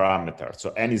largest parameter,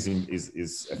 so n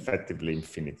is effectively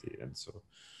infinity, and so.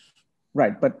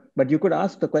 Right, but you could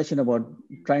ask the question about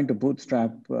trying to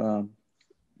bootstrap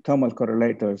thermal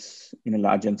correlators in a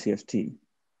large NCFT.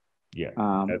 Yeah,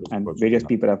 and various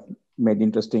people have made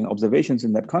interesting observations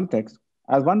in that context.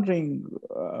 I was wondering,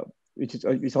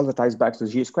 which also ties back to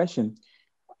G's question,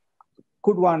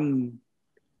 could one,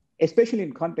 especially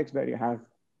in context where you have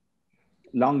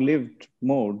long-lived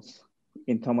modes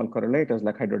in thermal correlators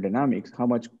like hydrodynamics, how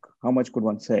much could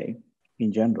one say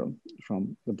in general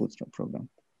from the bootstrap program?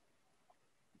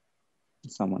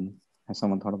 Has someone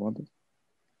thought about this?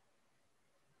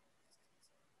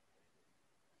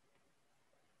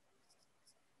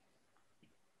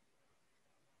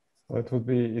 It would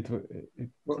be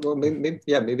well,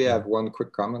 maybe I have one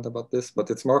quick comment about this, but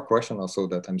it's more a question also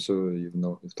that I'm sure you've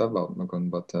thought about, Makon,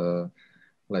 but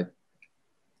like,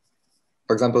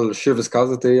 for example, shear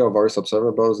viscosity of various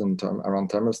observables around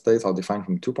thermal states are defined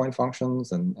from 2-point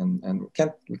functions, and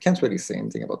we can't really say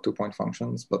anything about 2-point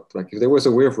functions, but like if there was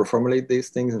a way of reformulate these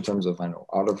things in terms of, I know,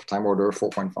 out of time order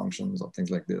 4-point functions or things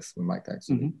like this, we might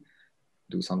actually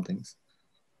do some things.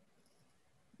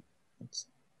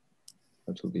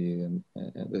 That would be an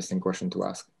interesting question to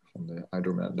ask from the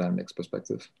hydrodynamics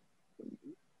perspective.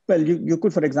 Well, you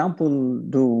could, for example,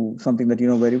 do something that you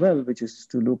know very well, which is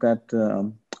to look at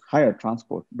higher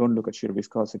transport. Don't look at shear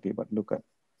viscosity, but look at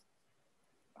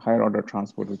higher order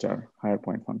transport, which are higher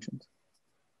point functions.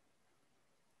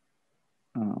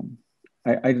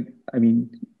 I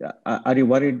mean, are you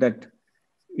worried that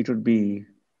it would be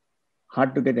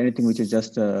hard to get anything which is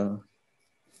just a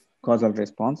causal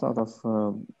response out of?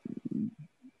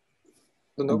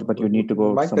 No, but you need to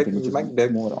go something which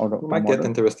is more order. We might get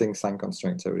interesting sign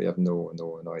constraints. I really have no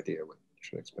idea what you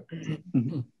should expect.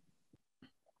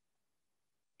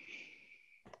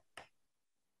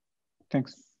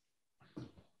 Thanks.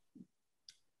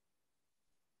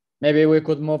 Maybe we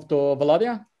could move to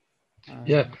Volodya.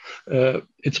 Yeah,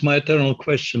 it's my eternal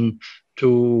question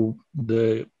to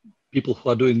the people who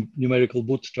are doing numerical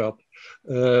bootstrap.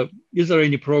 Is there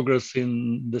any progress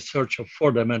in the search of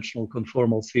 4-dimensional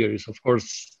conformal theories? Of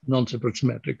course,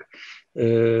 non-supersymmetric.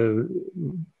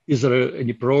 Is there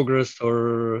any progress,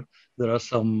 or there are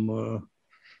some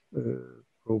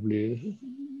probably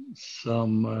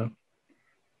some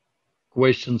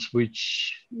questions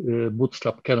which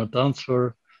bootstrap cannot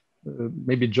answer?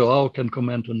 Maybe João can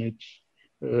comment on it.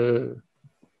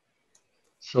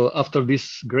 So after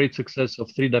this great success of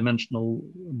 3-dimensional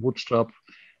bootstrap,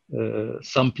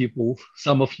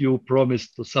 some of you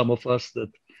promised to some of us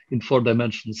that in 4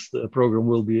 dimensions the program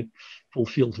will be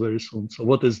fulfilled very soon. So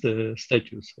what is the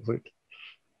status of it?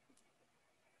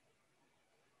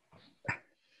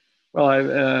 Well,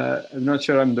 I'm not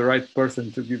sure I'm the right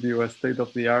person to give you a state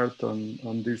of the art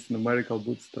on this numerical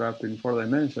bootstrap in 4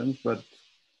 dimensions, but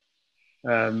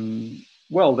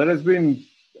well, there has been,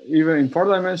 even in 4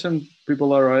 dimensions,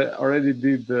 people already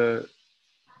did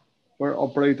were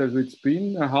operators with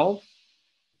spin a half,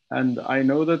 and I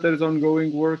know that there's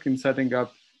ongoing work in setting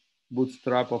up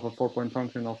bootstrap of a 4-point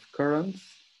function of currents,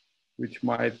 which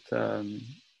might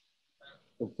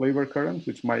flavor currents,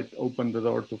 which might open the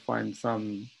door to find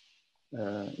some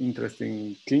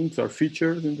interesting kinks or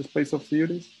features in the space of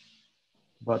theories,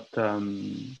 but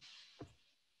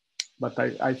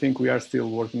I think we are still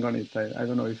working on it. I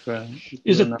don't know if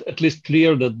is it at least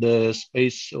clear that the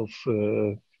space of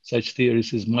such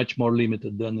theories is much more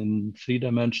limited than in 3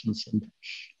 dimensions, and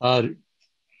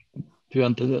do you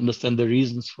understand the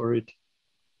reasons for it?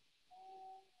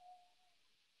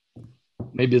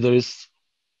 Maybe there is.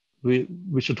 We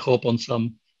should hope on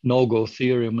some no-go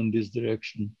theorem in this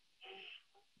direction.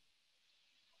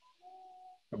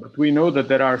 But we know that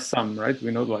there are some, right?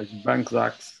 We know, like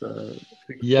Bank-Zach's.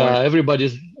 Yeah,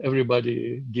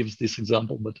 everybody gives this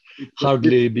example, but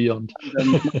hardly beyond.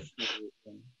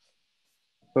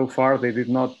 So far, they did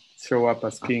not show up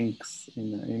as kinks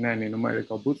in any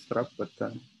numerical bootstrap, but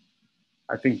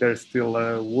I think there's still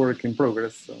work in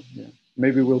progress. So yeah,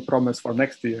 maybe we'll promise for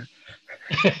next year.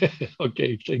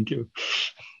 Okay, thank you.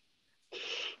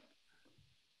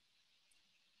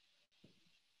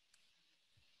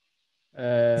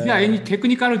 Is there any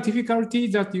technical difficulty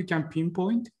that you can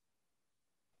pinpoint?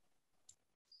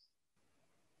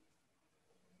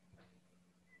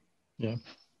 Yeah.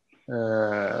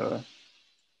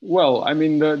 Well, I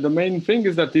mean, the main thing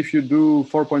is that if you do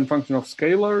 4-point function of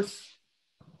scalars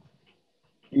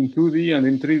in 2D and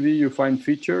in 3D, you find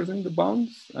features in the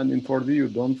bounds, and in 4D you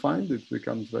don't find. It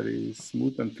becomes very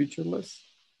smooth and featureless.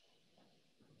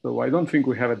 So I don't think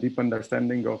we have a deep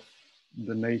understanding of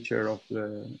the nature of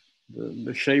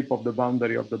the shape of the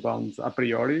boundary of the bounds a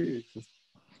priori.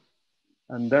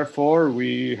 And therefore,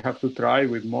 we have to try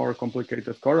with more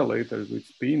complicated correlators with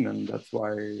spin, and that's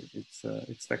why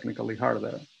it's technically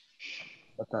harder.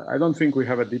 But I don't think we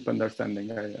have a deep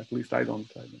understanding. At least I don't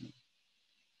know.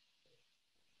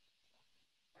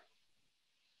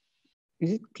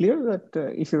 Is it clear that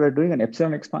if you were doing an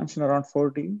epsilon expansion around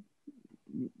 4D,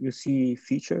 you see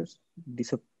features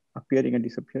appearing and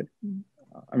disappearing?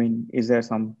 I mean, is there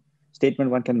some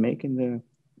statement one can make in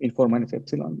 4 minus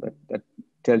epsilon that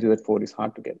tells you that 4 is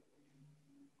hard to get?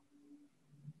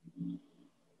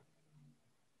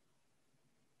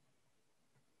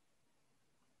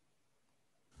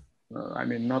 I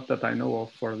mean, not that I know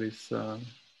of for this.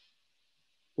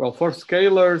 Well, for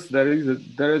scalars,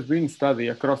 there has been study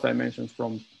across dimensions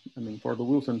from, I mean, for the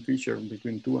Wilson feature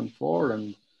between 2 and 4,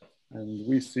 and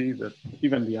we see that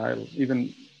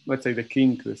even let's say the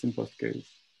kink, the simplest case,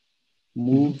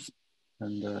 moves,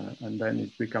 and then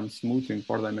it becomes smooth in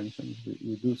 4 dimensions.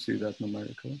 We do see that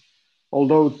numerically.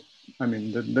 Although, I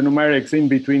mean, the numerics in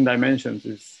between dimensions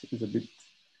is a bit,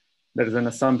 there's an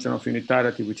assumption of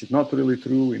unitarity, which is not really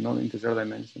true in non-integer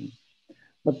dimensions.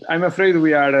 But I'm afraid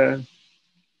we are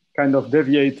kind of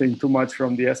deviating too much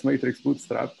from the S-matrix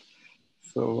bootstrap.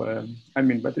 So, I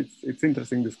mean, but it's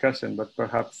interesting discussion, but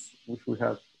perhaps if we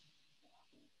have,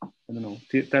 I don't know,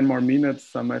 10 more minutes,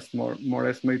 some more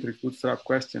S-matrix bootstrap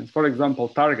questions. For example,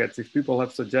 targets, if people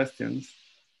have suggestions,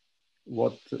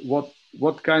 what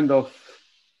kind of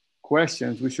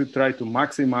questions we should try to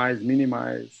maximize,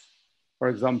 minimize, for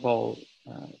example,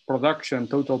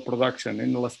 total production,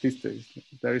 inelasticity.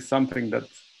 There is something that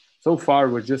so far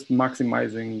we're just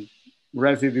maximizing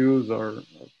residues or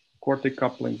quartic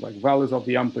couplings, like values of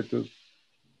the amplitude.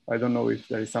 I don't know if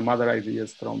there is some other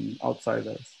ideas from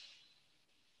outsiders.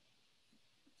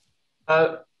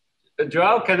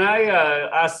 João, can I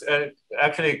ask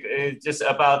actually just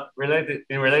about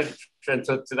in relation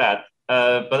to that,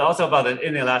 but also about the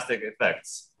inelastic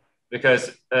effects?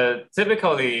 Because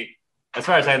typically, as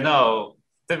far as I know,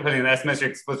 typically in the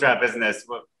S-matrix bootstrap business,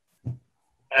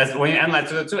 as when you analyze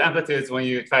two amplitudes, when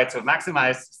you try to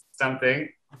maximize something,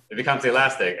 it becomes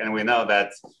elastic. And we know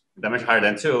that dimension higher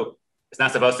than 2 is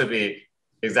not supposed to be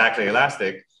exactly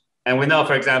elastic. And we know,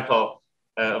 for example,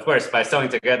 of course, by sewing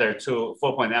together 2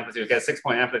 4-point amplitudes, you get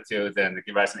 6-point amplitude, and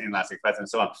give rise to an inelastic effect and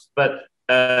so on. But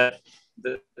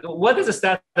what is the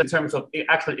status in terms of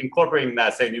actually incorporating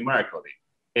that, say, numerically,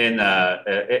 in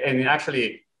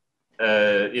actually,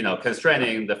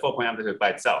 constraining the 4-point amplitude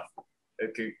by itself?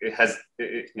 It has,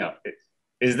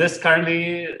 is this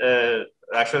currently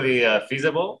actually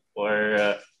feasible,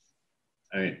 or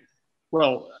I mean?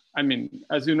 Well, I mean,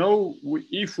 as you know,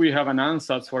 if we have an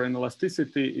ansatz for an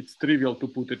elasticity, it's trivial to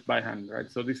put it by hand, right?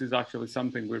 So this is actually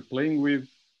something we're playing with.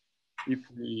 If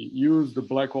we use the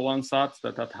black hole ansatz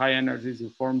that at high energies you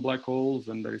form black holes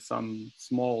and there is some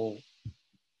small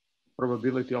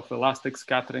probability of elastic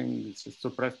scattering, it's just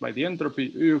suppressed by the entropy,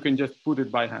 you can just put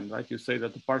it by hand, right? You say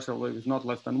that the partial wave is not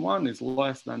less than 1, it's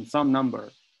less than some number,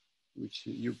 which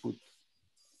you put.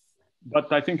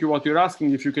 But I think what you're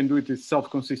asking if you can do it is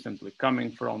self-consistently coming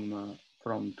from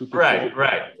 2 to 4. Right.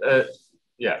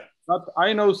 Yeah. But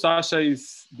I know Sasha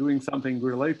is doing something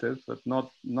related, but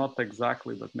not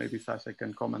exactly. But maybe Sasha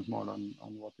can comment more on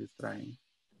what he's trying.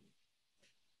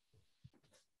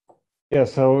 Yeah.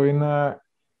 So in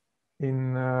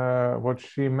what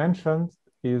she mentioned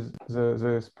is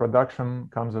this production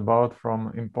comes about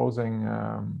from imposing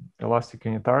elastic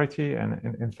unitarity, and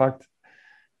in fact,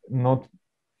 not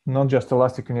just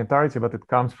elastic unitarity, but it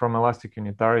comes from elastic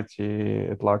unitarity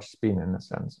at large spin in a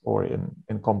sense, or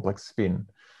in complex spin,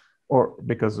 or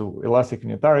because elastic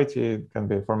unitarity can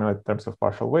be formulated in terms of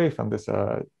partial wave, and this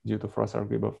due to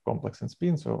Frost-Gribov complex in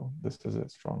spin. So this is a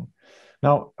strong.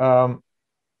 Now,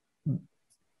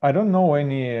 I don't know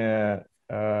any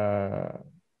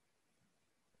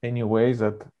ways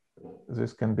that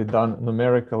this can be done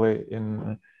numerically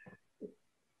in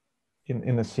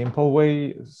a simple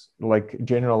way, like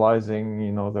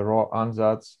generalizing, the raw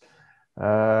ansatz.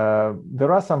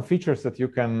 There are some features that you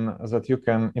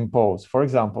can impose. For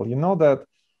example, you know that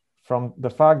from the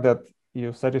fact that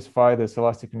you satisfy this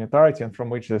elastic unitarity and from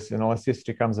which this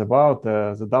inelasticity comes about,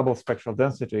 the double spectral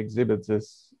density exhibits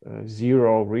this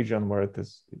zero region where it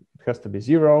has to be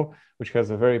zero, which has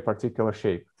a very particular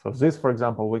shape. So this, for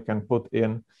example, we can put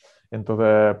into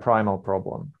the primal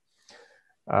problem.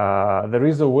 There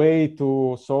is a way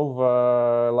to solve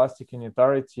elastic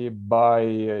unitarity by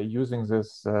using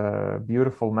this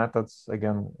beautiful methods,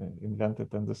 again,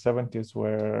 invented in the 70s,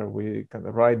 where we can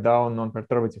write down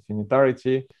non-perturbative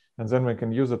unitarity, and then we can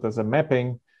use it as a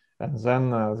mapping. And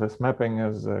then this mapping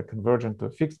is convergent to a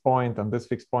fixed point, and this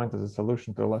fixed point is a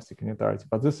solution to elastic unitarity.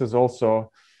 But this is also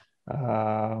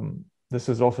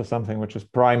something which is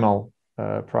primal,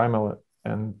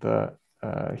 and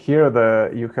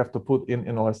here you have to put in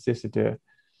inelasticity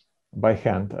by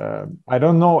hand. I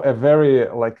don't know a very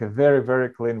very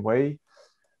clean way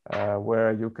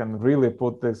where you can really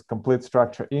put this complete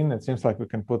structure in. It seems like we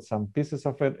can put some pieces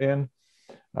of it in.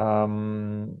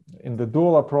 In the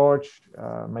dual approach,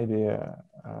 maybe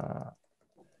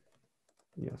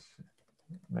yes,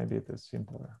 maybe it is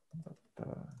simpler. But,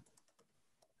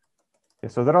 yeah,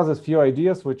 so there are these few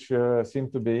ideas which seem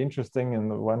to be interesting,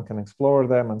 and one can explore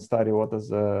them and study what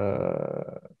is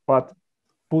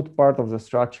put part of the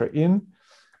structure in,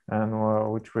 and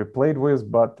which we played with.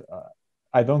 But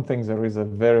I don't think there is a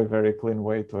very, very clean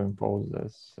way to impose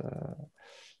this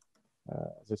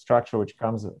the structure which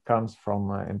comes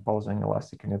from imposing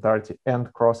elastic unitarity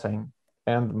and crossing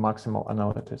and maximal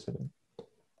analyticity.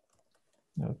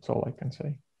 That's all I can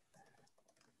say.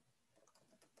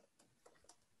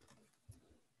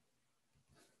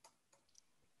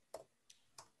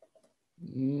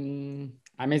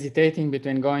 I'm hesitating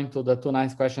between going to the 2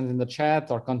 nice questions in the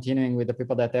chat or continuing with the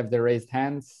people that have their raised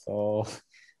hands. So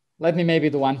let me maybe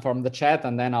do one from the chat,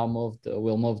 and then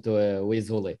we'll move to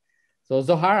Wizuli. So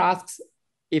Zohar asks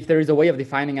if there is a way of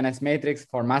defining an S matrix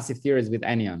for massive theories with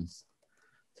anyons.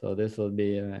 So this will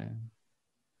be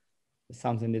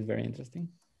something that's very interesting.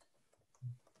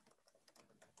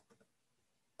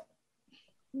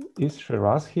 Is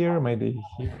Shiraz here? Maybe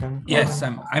he can. Yes,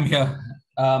 I'm here.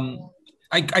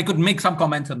 I could make some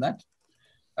comments on that.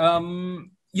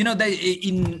 In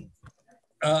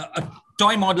a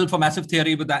toy model for massive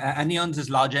theory with the anyons is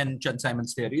large N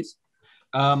Chern-Simons theories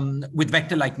with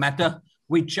vector-like matter,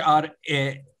 which are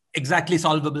exactly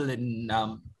solvable in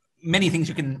many things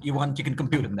you can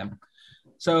compute in them.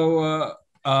 So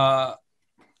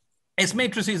S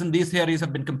matrices in these theories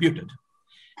have been computed,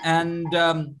 and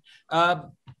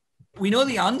we know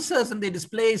the answers, and they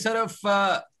display sort of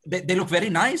they look very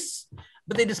nice,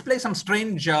 but they display some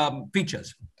strange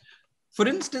features. For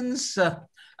instance,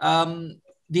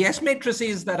 the S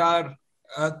matrices that are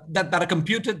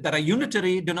computed, that are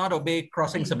unitary, do not obey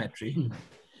crossing symmetry.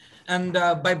 And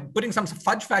by putting some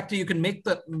fudge factor, you can make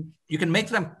them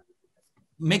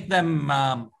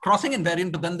crossing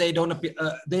invariant, but then they don't appear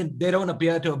they don't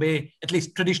appear to obey at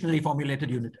least traditionally formulated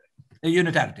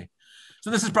unitarity. So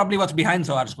this is probably what's behind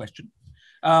Zohar's question.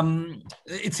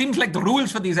 It seems like the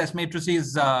rules for these S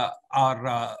matrices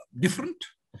are different,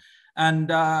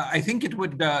 And I think it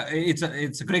would,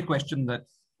 it's a great question that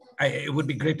it would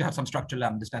be great to have some structural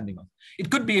understanding of. It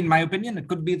could be, in my opinion, it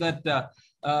could be that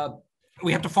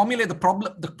we have to formulate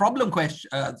the problem question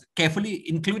carefully,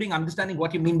 including understanding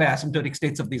what you mean by asymptotic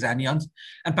states of these anyons,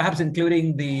 and perhaps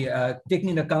including the taking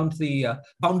into account the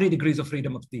boundary degrees of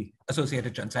freedom of the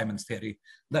associated Chern-Simons theory.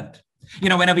 That, you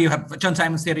know, whenever you have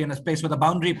Chern-Simons theory in a space with a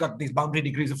boundary, you've got these boundary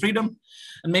degrees of freedom,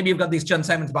 and maybe you've got these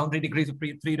Chern-Simons boundary degrees of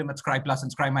freedom at scri plus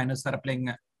and scri minus that are playing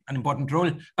an important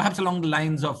role, perhaps along the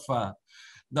lines of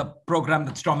the program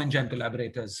that Strom and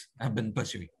collaborators have been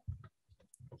pursuing.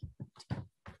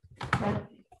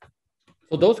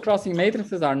 So those crossing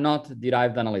matrices are not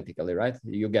derived analytically, right?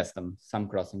 You guessed them, some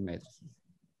crossing matrices.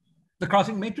 The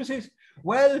crossing matrices?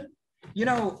 Well, you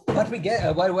know, what we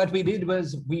did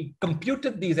was we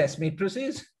computed these S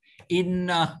matrices in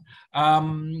a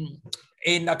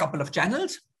couple of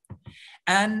channels.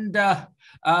 And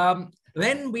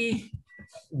then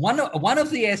one of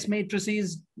the S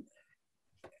matrices,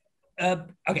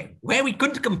 okay, where we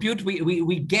couldn't compute,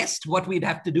 we guessed what we'd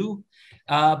have to do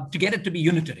to get it to be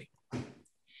unitary.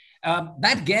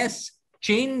 That guess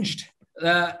changed,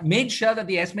 made sure that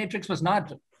the S matrix was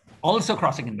not also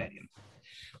crossing invariant.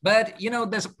 But, you know,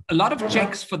 there's a lot of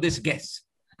checks for this guess.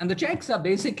 And the checks are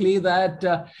basically that,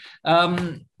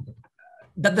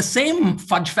 that the same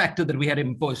fudge factor that we had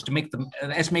imposed to make the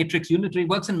S matrix unitary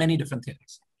works in many different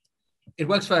theories. It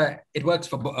works for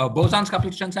bosons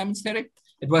coupled to Chern-Simons theory.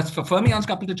 It works for fermions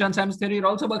coupled to Chern-Simons theory. It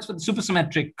also works for the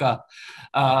supersymmetric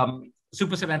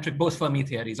Bose-Fermi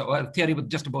theories, or a theory with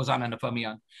just a boson and a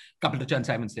fermion coupled to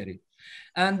Chern-Simons theory.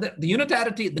 And the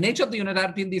unitarity, the nature of the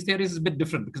unitarity in these theories is a bit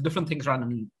different because different things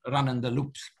run in the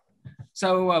loops.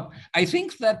 So I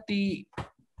think that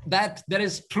that there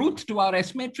is truth to our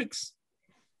S matrix.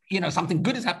 You know, something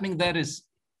good is happening there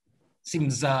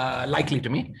seems likely to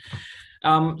me.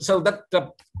 So that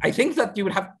I think that you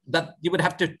would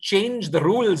have to change the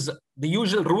rules, the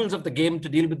usual rules of the game to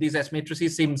deal with these S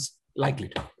matrices seems likely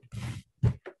to.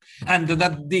 And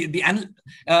that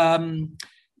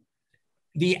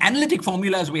the analytic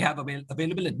formulas we have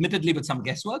available, admittedly with some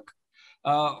guesswork,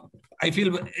 I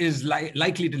feel is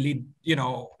likely to lead, you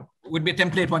know, would be a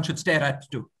template one should stare at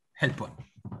to help one.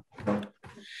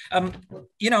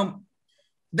 You know,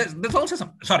 there's also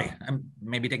some, sorry, I'm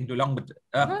maybe taking too long, but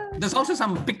there's also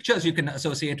some pictures you can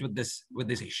associate with this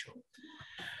issue.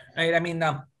 Right? I mean,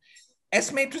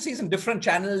 S matrices in different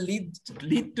channels lead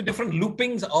to different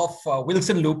loopings of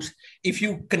Wilson loops if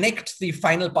you connect the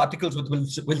final particles with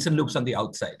Wilson loops on the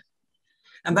outside.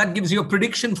 And that gives you a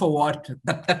prediction for what,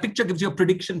 that picture gives you a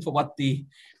prediction for what the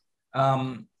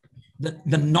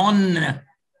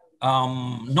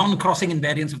non-crossing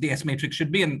invariance of the S matrix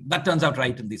should be, and that turns out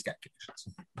right in these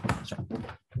calculations.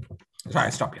 So I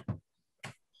stop here.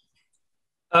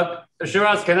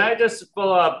 Shiraz, can I just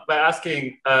follow up by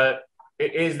asking,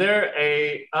 is there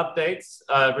a updates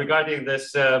regarding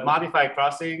this modified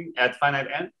crossing at finite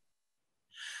n?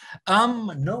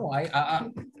 No,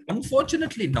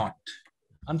 unfortunately not.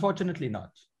 Unfortunately not.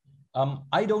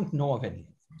 I don't know of any.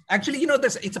 Actually, you know,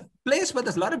 it's a place where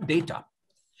there's a lot of data,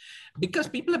 because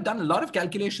people have done a lot of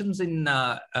calculations in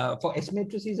for S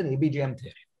matrices and ABGM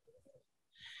theory.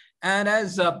 And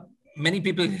as many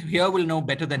people here will know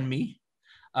better than me,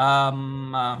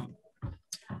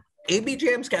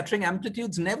 ABGM scattering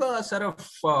amplitudes never sort of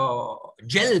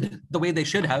gelled the way they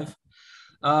should have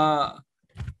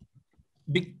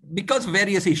because of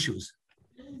various issues.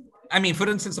 I mean, for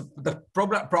instance, the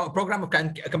program of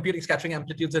computing scattering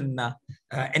amplitudes in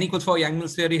n equals 4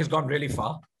 Yang-Mills theory has gone really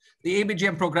far. The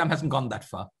ABGM program hasn't gone that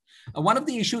far. One of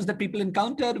the issues that people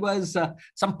encountered was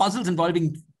some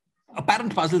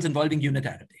apparent puzzles involving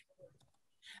unitarity.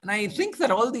 And I think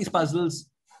that all these puzzles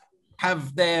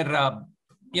have their,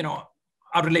 you know,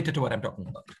 are related to what I'm talking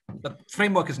about. The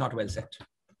framework is not well set.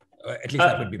 At least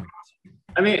that would be my answer.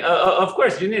 I mean, of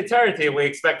course, unitarity we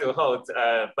expect to hold,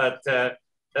 but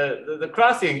the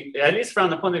crossing, at least from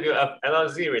the point of view of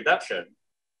LLZ reduction,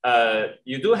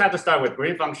 you do have to start with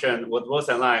green function with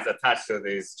Wilson lines attached to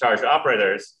these charge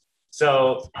operators.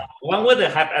 So one would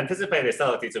have anticipated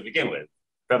subtlety to begin with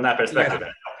from that perspective.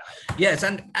 Yeah. Yes,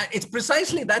 and it's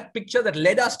precisely that picture that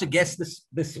led us to guess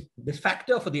this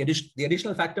factor for the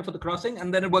additional factor for the crossing,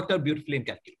 and then it worked out beautifully in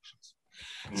calculations.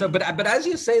 So, but as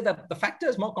you say, that the factor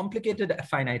is more complicated at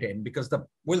finite n because the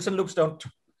Wilson loops don't,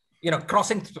 you know,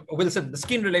 crossing Wilson, the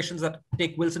skein relations that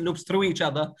take Wilson loops through each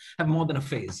other have more than a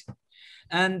phase.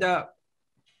 And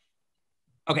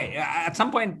okay, at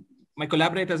some point, my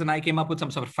collaborators and I came up with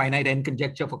some sort of finite n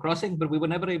conjecture for crossing, but we were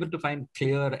never able to find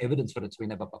clear evidence for it, so we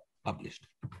never published.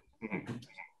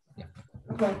 Yeah.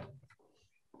 Okay.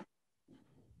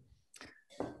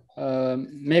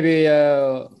 Maybe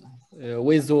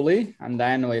with Zuli, and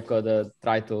then we could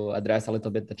try to address a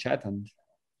little bit the chat. And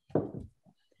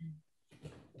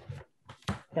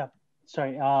yeah,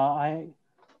 sorry, I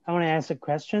want to ask a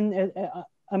question.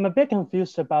 I'm a bit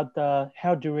confused about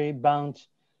how do we bound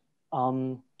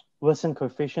Wilson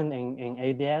coefficient in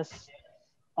ADS,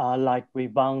 like we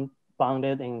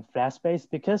bounded in flat space,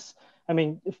 because I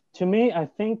mean, to me, I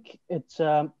think it's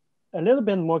a little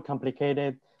bit more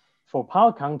complicated for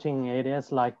power counting in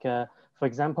ADS. Like, for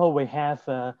example, we have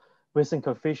Wilson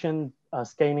coefficient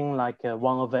scaling like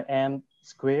 1/m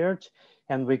squared,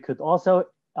 and we could also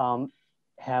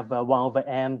have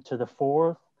 1/m to the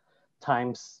 4th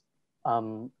times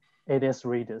ADS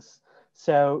radius.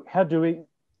 So how do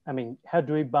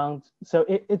we bound? So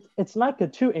it's like a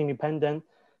two independent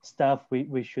stuff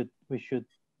we should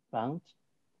bound.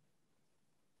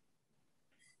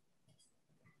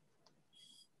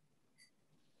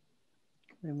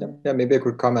 Yeah, maybe I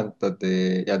could comment that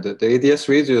the ADS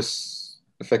radius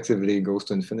effectively goes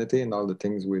to infinity in all the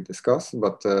things we discussed.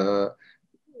 But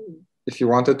if you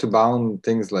wanted to bound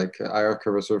things like IR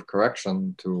curvature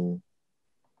correction to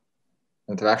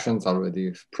interactions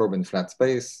already probe in flat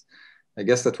space, I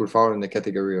guess that would fall in the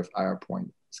category of IR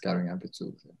point scattering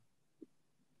amplitude.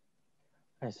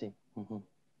 I see. Mm-hmm.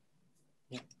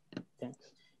 Yeah. Thanks.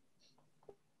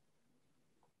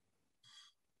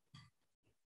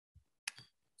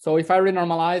 So if I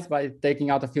renormalize by taking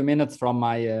out a few minutes from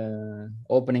my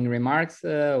opening remarks,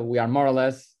 we are more or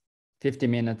less 50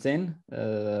 minutes in.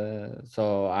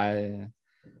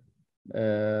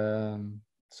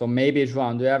 So maybe,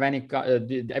 João, do you have any?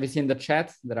 Have you seen the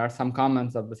chat? There are some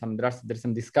comments of there's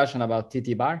some discussion about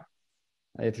TT bar.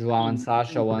 If João and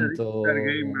Sasha want to,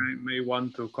 Sergey may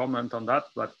want to comment on that,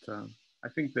 but I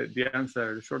think that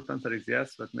the short answer is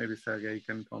yes. But maybe Sergey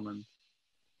can comment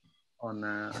on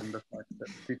the fact that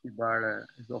TT bar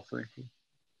is also included.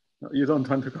 No, you don't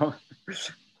want to comment.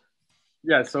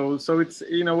 Yeah, so it's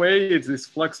in a way it's this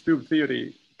flux tube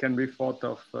theory can be thought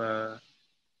of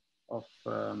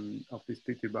this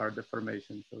TT bar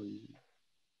deformation. So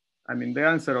I mean the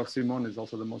answer of Simon is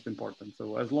also the most important.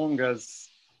 So as long as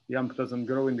the amp doesn't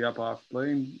grow in the upper half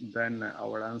plane, then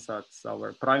our ansatz,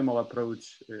 our primal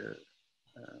approach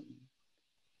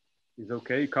is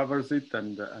okay, covers it,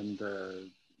 and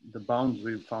the bounds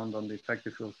we found on the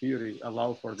effective field theory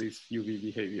allow for this UV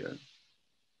behavior.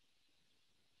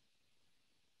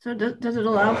 So does it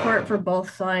allow for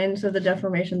both signs of the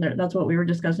deformation? That's what we were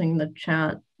discussing in the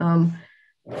chat.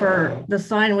 For the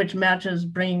sign which matches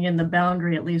bringing in the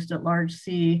boundary, at least at large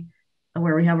C,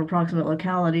 where we have approximate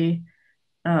locality,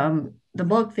 the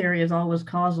bulk theory is always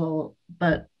causal,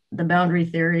 but the boundary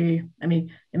theory, I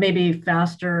mean, it may be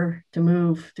faster to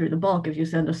move through the bulk if you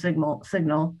send a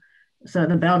signal. So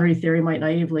the boundary theory might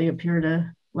naively appear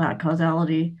to lack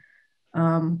causality.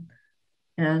 And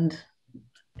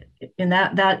in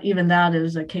that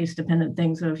is a case dependent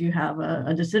thing. So if you have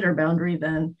a de Sitter boundary,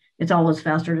 then it's always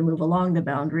faster to move along the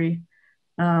boundary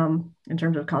in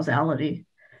terms of causality.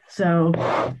 So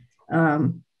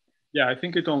yeah, I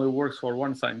think it only works for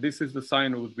one sign. This is the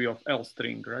sign would be of L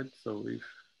string, right? So if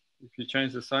you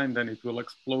change the sign, then it will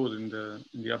explode in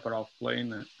the upper half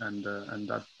plane, and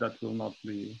that will not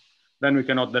be. Then we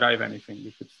cannot derive anything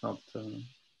if it's not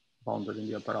bounded in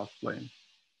the upper half plane.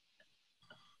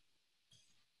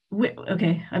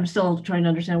 Okay, I'm still trying to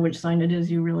understand which sign it is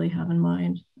you really have in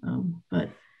mind. But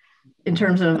in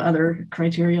terms of other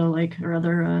criteria, or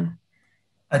other...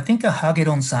 I think a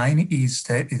Hagedorn sign is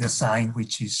a sign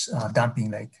which is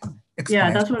damping exponential.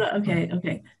 Yeah, that's what,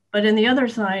 okay. But in the other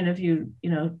sign, if you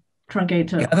truncate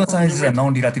to... The other sign is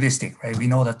non-relativistic, right? We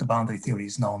know that the boundary theory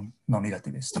is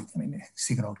non-relativistic. I mean, the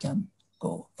signal can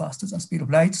go faster than speed of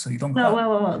light, so you don't have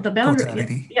well, the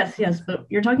boundary, yes, but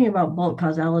you're talking about bulk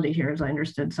causality here, as I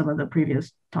understood some of the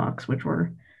previous talks, which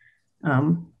were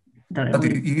But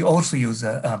you also use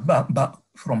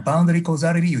from boundary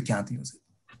causality, you can't use it.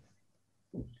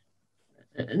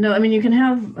 No, I mean, you can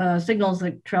have signals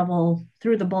that travel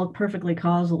through the bulk perfectly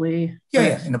causally.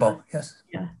 Yeah, in the bulk, yes.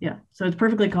 Yeah. So it's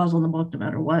perfectly causal in the bulk no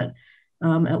matter what,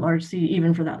 at large C,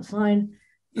 even for that sign.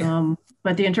 Yeah.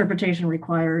 But the interpretation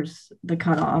requires the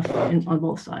cutoff on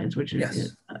both sides, which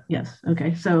is, yes.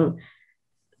 Okay, so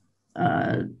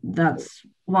that's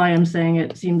why I'm saying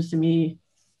it seems to me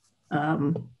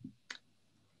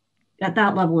at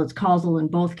that level, it's causal in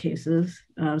both cases.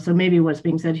 So maybe what's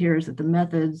being said here is that the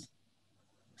methods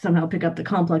somehow pick up the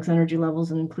complex energy levels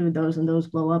and include those, and those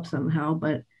blow up somehow.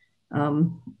 But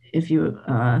if you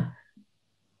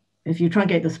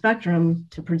truncate the spectrum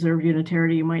to preserve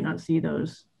unitarity, you might not see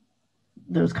those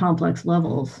complex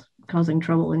levels causing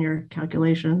trouble in your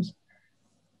calculations.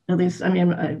 At least, I mean,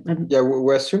 yeah,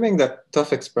 we're assuming that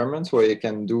tough experiments where you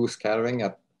can do scattering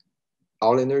at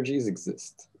all energies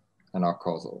exist and are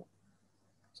causal.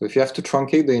 So if you have to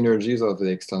truncate the energies of the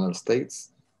external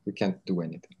states, we can't do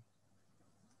anything.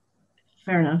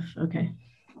 Fair enough. Okay.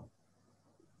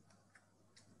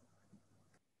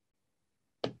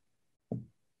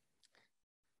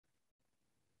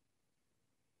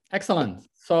 Excellent.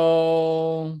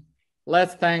 So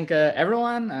let's thank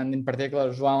everyone, and in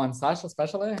particular, João and Sasha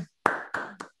especially.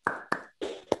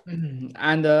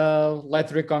 And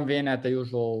let's reconvene at the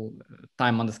usual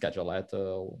time on the schedule at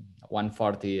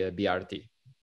 1:40 BRT.